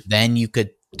 Mm-hmm. Then you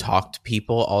could talk to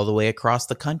people all the way across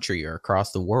the country or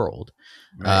across the world.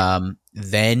 Right.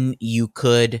 Then you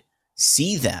could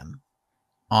see them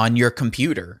on your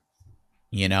computer,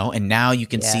 and now you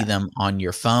can see them on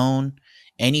your phone.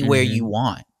 Anywhere you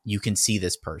want, you can see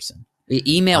this person.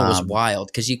 Email was wild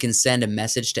because you can send a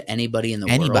message to anybody in the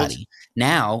world.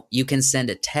 Now you can send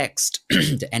a text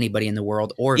to anybody in the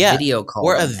world, or video call,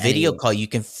 or a video call. You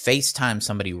can FaceTime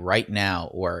somebody right now,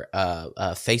 or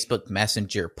Facebook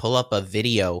Messenger. Pull up a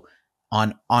video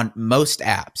on most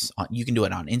apps. You can do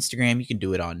it on Instagram. You can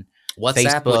do it on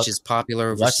WhatsApp, Facebook, which is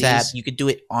popular overseas. WhatsApp. You could do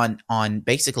it on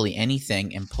basically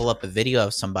anything and pull up a video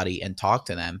of somebody and talk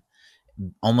to them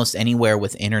almost anywhere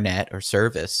with internet or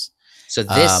service. So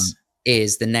this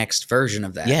is the next version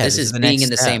of that. Yeah, this is being in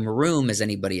the same room as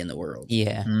anybody in the world.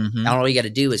 Yeah. Mm-hmm. Now all you got to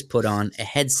do is put on a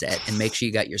headset and make sure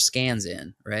you got your scans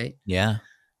in, right? Yeah.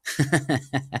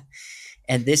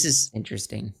 And this is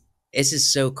interesting. This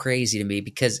is so crazy to me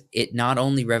because it not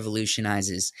only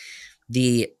revolutionizes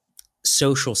the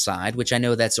social side, which I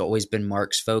know that's always been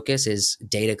Mark's focus, is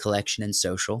data collection and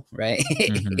social, right?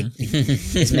 Mm-hmm.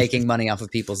 It's making money off of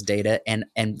people's data and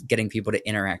getting people to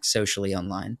interact socially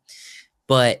online.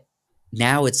 But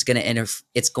now it's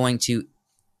going to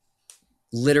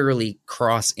literally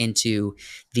cross into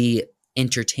the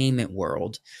entertainment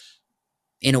world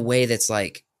in a way that's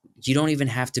like, you don't even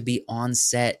have to be on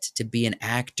set to be an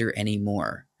actor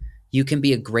anymore. You can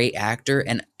be a great actor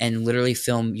and literally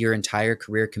film your entire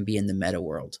career can be in the meta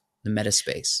world, the meta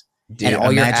space. Dude, and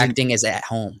all your acting is at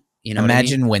home. You know,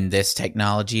 imagine when this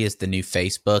technology is the new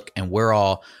Facebook and we're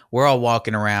all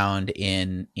walking around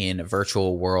in a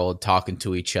virtual world, talking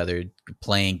to each other,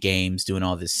 playing games, doing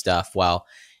all this stuff while,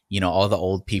 all the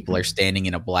old people are standing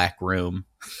in a black room,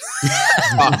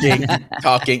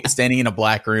 talking, standing in a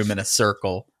black room in a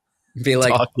circle, be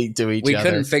like talking to each other. We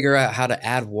couldn't figure out how to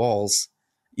add walls.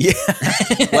 Yeah.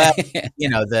 Well,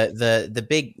 the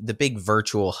big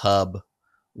virtual hub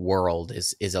world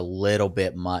is a little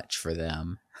bit much for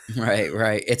them.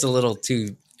 Right. It's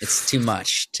too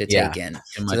much to take in.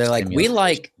 So they're like, we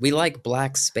like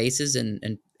black spaces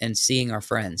and seeing our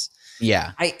friends.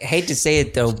 Yeah. I hate to say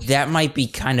it though, that might be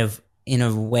kind of in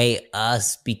a way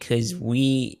us, because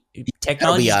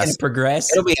technology is going to progress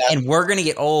and we're going to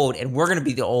get old and we're going to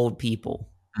be the old people.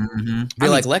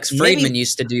 Mm-hmm. Lex Friedman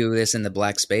used to do this in the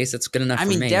black space. That's good enough for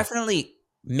me. Definitely,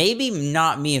 maybe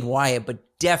not me and Wyatt, but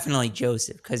definitely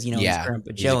Joseph, because he's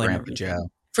Grandpa Joe and everything.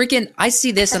 Freaking, I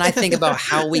see this and I think about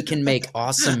how we can make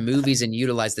awesome movies and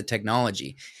utilize the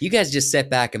technology. You guys just sit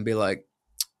back and be like,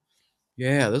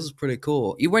 yeah, this is pretty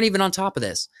cool. You weren't even on top of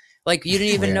this. Like, you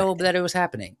didn't even know that it was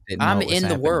happening. I'm in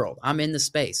the world. I'm in the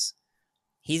space.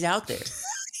 He's out there.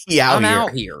 I'm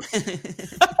out here.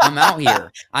 I'm out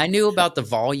here. I knew about the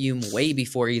volume way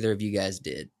before either of you guys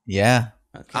did. Yeah.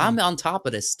 Okay. I'm on top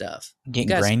of this stuff. Getting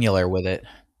granular with it.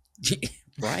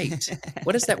 Right.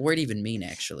 What does that word even mean,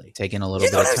 actually? Taking a little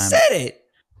bit of time. Said it.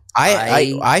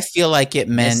 I feel like it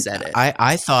meant it.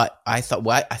 I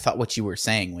thought what you were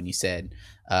saying when you said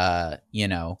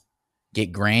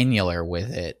get granular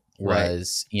with it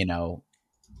was,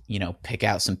 pick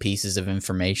out some pieces of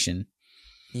information.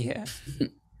 Yeah.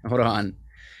 Hold on.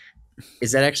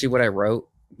 Is that actually what I wrote?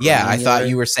 Yeah, I thought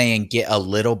you were saying get a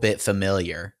little bit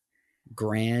familiar.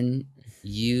 Granular.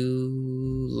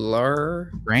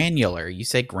 You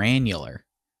say granular.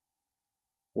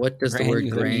 What does the word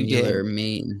granular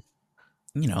mean?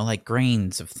 Like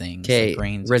grains of things. Okay,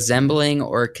 like resembling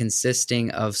or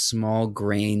consisting of small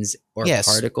grains or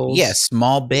particles. Yes,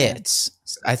 small bits.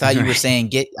 I thought you were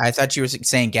saying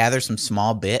gather some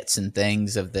small bits and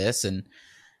things of this, and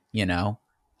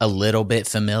a little bit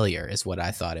familiar is what I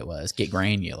thought it was. Get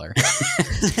granular.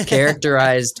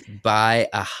 Characterized by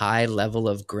a high level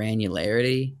of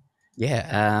granularity.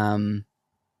 Yeah.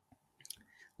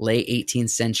 Late 18th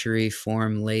century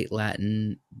form, late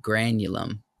Latin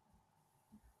granulum.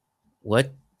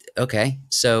 What? Okay.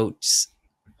 So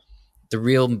the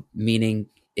real meaning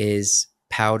is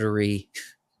powdery,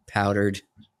 powdered,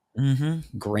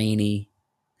 grainy,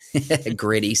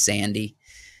 gritty, sandy.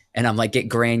 And I'm like, get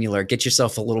granular. Get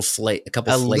yourself a little flake, a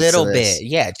couple flakes. A little of this. bit.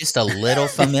 Yeah, just a little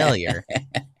familiar.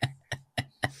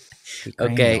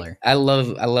 Okay. I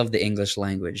love the English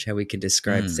language, how we can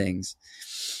describe things.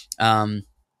 Yeah,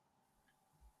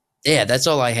 that's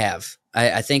all I have.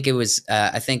 I think it was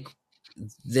I think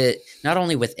that not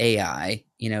only with AI,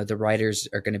 the writers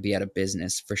are going to be out of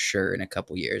business for sure in a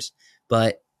couple years,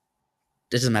 but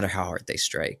it doesn't matter how hard they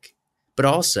strike. But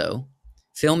also,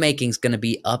 filmmaking is going to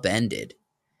be upended.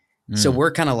 So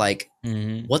we're kind of like,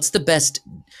 what's the best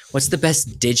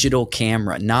digital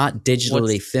camera, not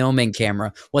digitally filming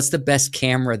camera? What's the best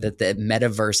camera that the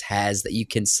metaverse has that you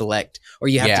can select, or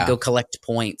you have to go collect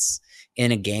points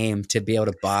in a game to be able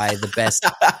to buy the best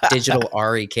digital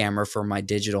ARRI camera for my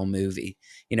digital movie?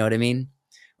 You know what I mean?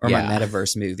 or my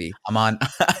metaverse movie. I'm on.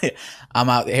 I'm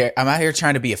out here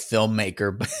trying to be a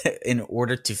filmmaker, but in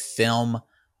order to film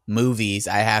movies,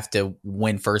 I have to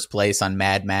win first place on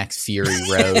Mad Max Fury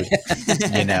Road.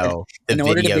 In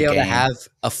order to be able to have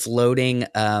a floating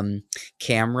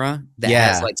camera that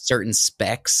has like certain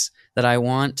specs that I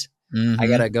want, I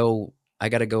gotta go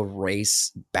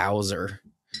race Bowser.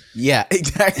 Yeah,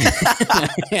 exactly.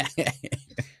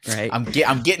 Right. I'm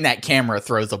getting that camera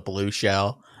throws a blue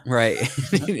shell. Right.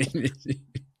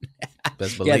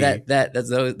 Best believe. That's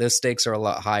those stakes are a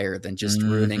lot higher than just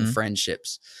ruining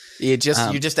friendships. You're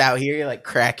just out here, you're like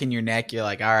cracking your neck. You're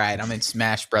like, all right, I'm in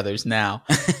Smash Brothers now.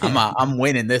 I'm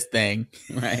winning this thing.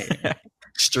 Right.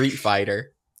 Street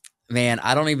Fighter. Man,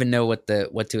 I don't even know what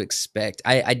to expect.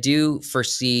 I do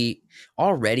foresee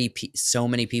already so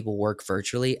many people work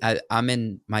virtually. I'm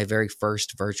in my very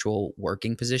first virtual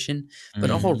working position,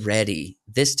 but already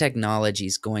this technology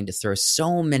is going to throw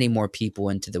so many more people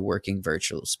into the working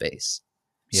virtual space.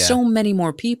 Yeah. So many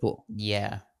more people.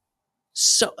 Yeah.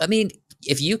 So, I mean,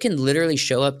 if you can literally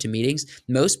show up to meetings,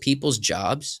 most people's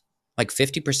jobs, like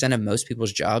 50% of most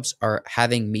people's jobs are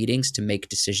having meetings to make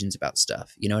decisions about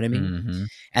stuff. You know what I mean? Mm-hmm.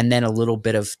 And then a little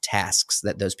bit of tasks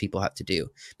that those people have to do,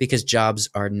 because jobs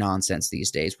are nonsense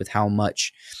these days with how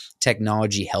much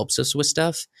technology helps us with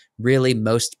stuff. Really,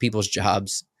 most people's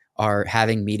jobs are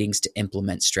having meetings to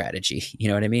implement strategy. You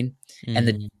know what I mean? Mm-hmm.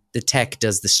 And the tech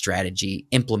does the strategy,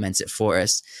 implements it for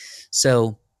us.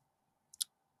 So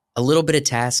a little bit of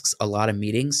tasks, a lot of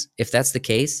meetings. If that's the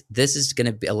case, this is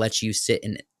going to let you sit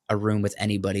in a room with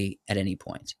anybody at any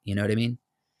point. You know what I mean?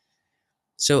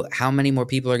 So how many more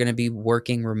people are going to be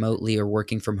working remotely or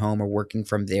working from home or working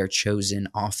from their chosen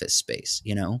office space?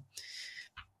 You know,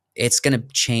 it's going to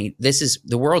change.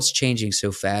 The world's changing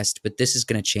so fast, but this is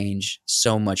going to change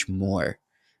so much more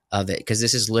of it, because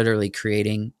this is literally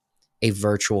creating a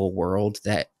virtual world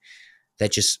that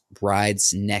just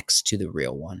rides next to the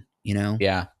real one, you know?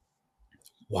 Yeah.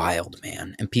 Wild,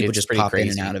 man. And people just pop in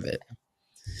and out of it.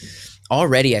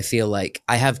 Already, I feel like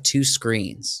I have 2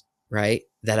 screens, right,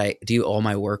 that I do all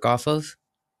my work off of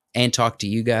and talk to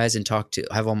you guys and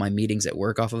have all my meetings at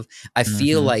work off of. I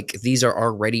feel like these are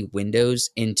already windows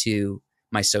into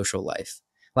my social life.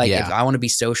 Like if I want to be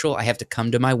social, I have to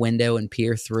come to my window and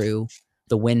peer through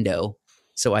the window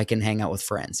so I can hang out with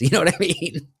friends. You know what I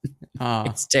mean?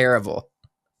 It's terrible.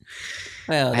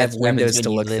 Well, I have windows to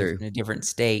look through. In a different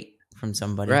state from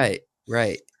somebody.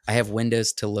 Right. I have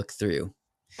windows to look through.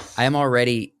 I'm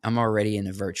already in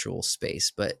a virtual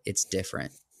space, but it's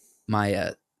different.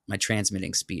 My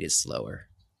transmitting speed is slower.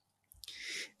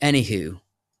 Anywho,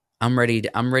 I'm ready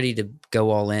to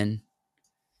go all in.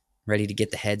 Ready to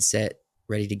get the headset,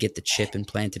 ready to get the chip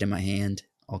implanted in my hand,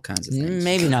 all kinds of things.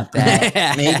 Maybe not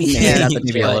that.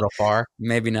 maybe a little far.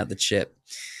 Maybe not the chip.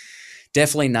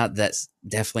 Definitely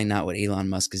not what Elon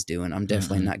Musk is doing. I'm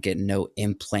definitely not getting no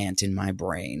implant in my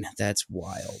brain. That's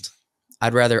wild.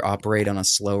 I'd rather operate on a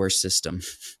slower system.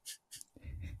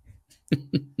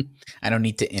 I don't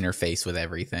need to interface with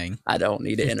everything. I don't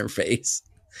need to interface.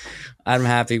 I'm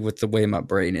happy with the way my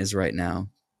brain is right now.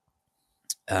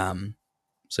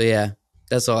 So yeah,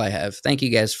 that's all I have. Thank you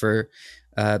guys for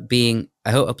being.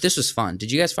 I hope this was fun.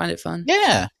 Did you guys find it fun?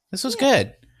 Yeah, this was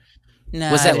good.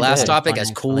 No, was that last topic as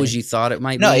cool as you thought it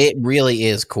might be? No, it really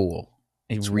is cool.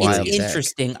 It's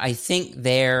interesting. I think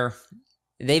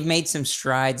they've made some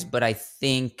strides, but I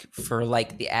think for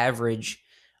like the average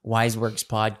WiseWorks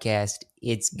podcast,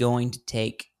 it's going to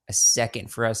take a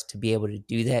second for us to be able to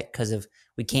do that because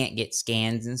we can't get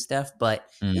scans and stuff. But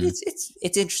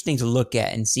it's interesting to look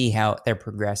at and see how they're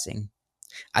progressing.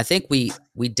 I think we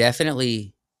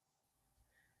definitely.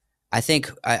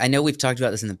 I know we've talked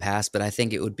about this in the past, but I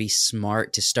think it would be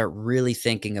smart to start really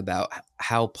thinking about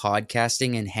how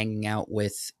podcasting and hanging out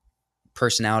with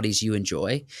personalities you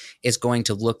enjoy is going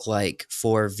to look like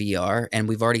for VR. And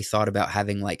we've already thought about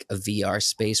having like a VR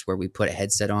space where we put a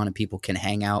headset on and people can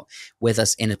hang out with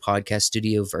us in a podcast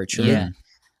studio virtually. Yeah.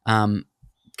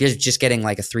 Just getting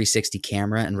like a 360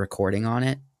 camera and recording on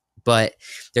it. But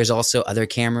there's also other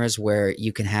cameras where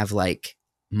you can have like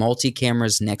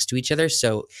multi-cameras next to each other.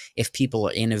 So if people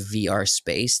are in a VR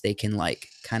space, they can like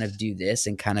kind of do this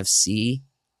and kind of see,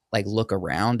 like look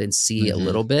around and see a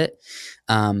little bit.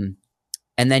 And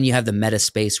then you have the meta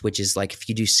space, which is like if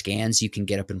you do scans, you can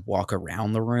get up and walk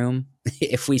around the room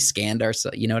if we scanned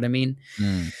ourselves, you know what I mean?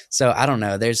 So I don't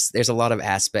know. There's a lot of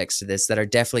aspects to this that are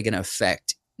definitely going to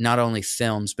affect not only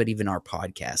films, but even our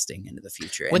podcasting into the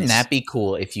future. Wouldn't that be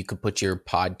cool if you could put your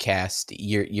podcast,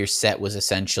 your set was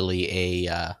essentially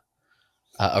a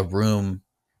room,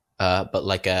 but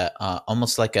like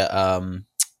almost like a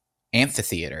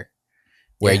amphitheater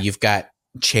where you've got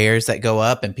chairs that go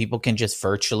up, and people can just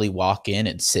virtually walk in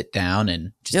and sit down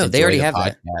and just No, enjoy they already the have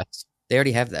podcast. that. They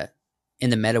already have that in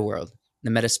the meta world,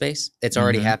 the meta space. It's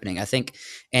already happening, I think.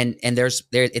 And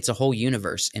it's a whole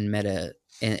universe in meta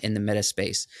in the meta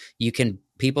space.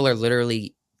 People are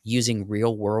literally using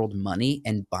real world money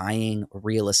and buying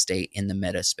real estate in the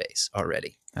meta space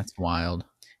already. That's wild.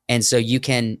 And so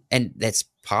and that's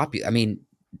popular. I mean,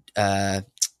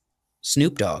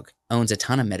 Snoop Dogg owns a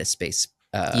ton of meta space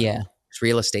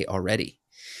real estate already.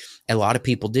 A lot of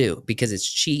people do because it's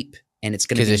cheap and it's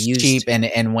going to be used. It's cheap,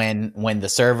 and when the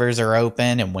servers are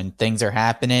open and when things are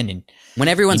happening and when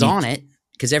everyone's on it,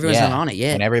 because everyone's not on it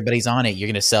yet. When everybody's on it, you're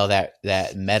going to sell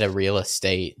that meta real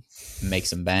estate and make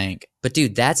some bank. But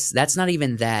dude, that's not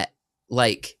even that.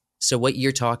 Like, so what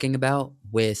you're talking about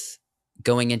with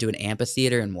going into an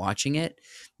amphitheater and watching it,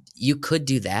 you could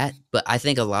do that, but I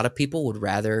think a lot of people would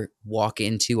rather walk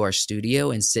into our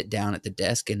studio and sit down at the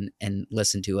desk and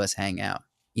listen to us hang out,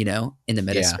 in the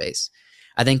meta space.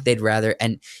 I think they'd rather,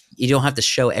 and you don't have to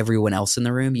show everyone else in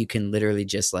the room. You can literally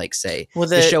just like say,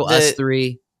 just show us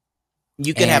three.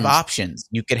 You could have options.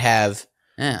 You could have,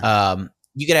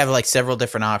 like several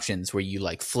different options where you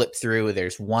like flip through.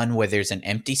 There's one where there's an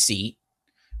empty seat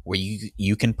where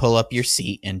you can pull up your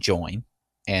seat and join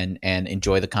and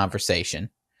enjoy the conversation.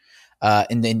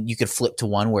 And then you could flip to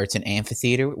one where it's an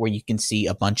amphitheater where you can see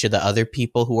a bunch of the other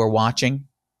people who are watching,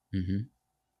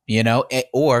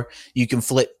 or you can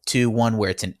flip to one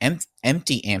where it's an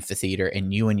empty amphitheater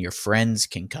and you and your friends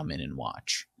can come in and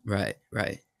watch. Right.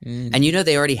 And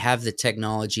they already have the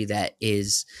technology that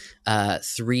is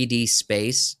 3D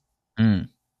space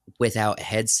without a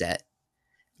headset.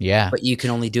 Yeah. But you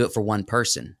can only do it for one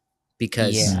person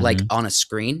because like on a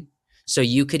screen. So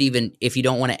you could even, if you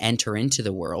don't want to enter into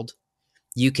the world,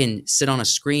 you can sit on a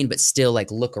screen but still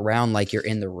like look around like you're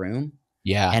in the room.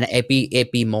 Yeah. And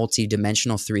it be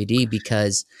multi-dimensional 3D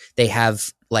because they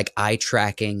have like eye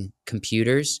tracking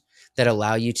computers that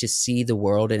allow you to see the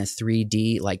world in a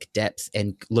 3D like depth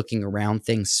and looking around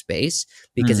things space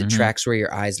because it tracks where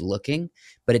your eye's looking,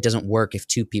 but it doesn't work if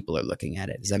two people are looking at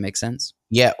it. Does that make sense?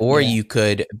 Yeah. Or you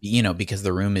could, because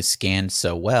the room is scanned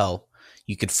so well,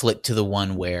 you could flip to the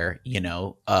one where,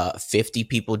 50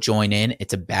 people join in.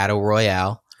 It's a battle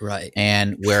royale. Right.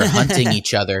 And we're hunting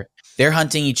each other. They're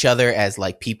hunting each other as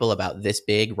like people about this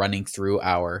big running through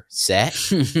our set,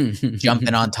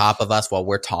 jumping on top of us while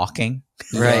we're talking.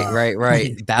 Right.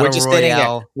 Battle we're just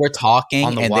royale. We're talking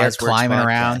on the and they're climbing podcast.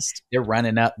 Around. They're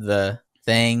running up the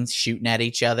things, shooting at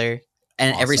each other.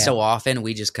 And every so often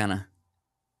we just kind of.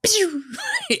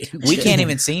 We can't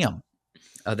even see them.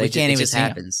 Oh, it just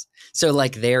happens. So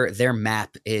like their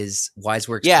map is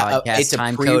Wiseworks podcast. It's a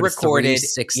time pre-recorded. Code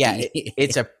 360. Yeah,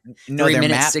 it's a 3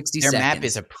 minutes 60 Their seconds. map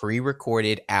is a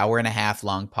pre-recorded hour-and-a-half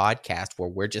long podcast where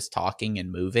we're just talking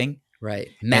and moving. Right,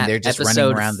 and they're just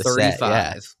running around the 35.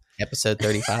 set. Yeah. Episode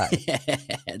 35.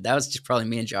 That was just probably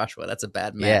me and Joshua. That's a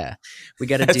bad map. Yeah, we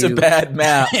got to do. That's a bad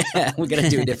map. We got to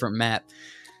do a different map.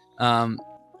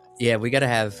 Yeah, we got to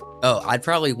have. Oh, I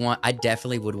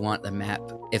definitely would want the map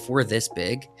if we're this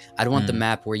big. I'd want the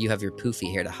map where you have your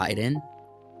poofy hair to hide in.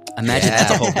 Imagine that's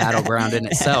a whole battleground in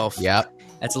itself. Yep,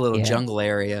 that's a little jungle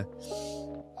area.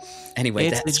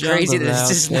 Anyway, that's crazy.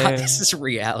 This is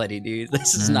reality, dude.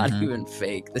 This is not even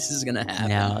fake. This is gonna happen.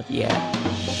 No,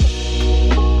 yeah.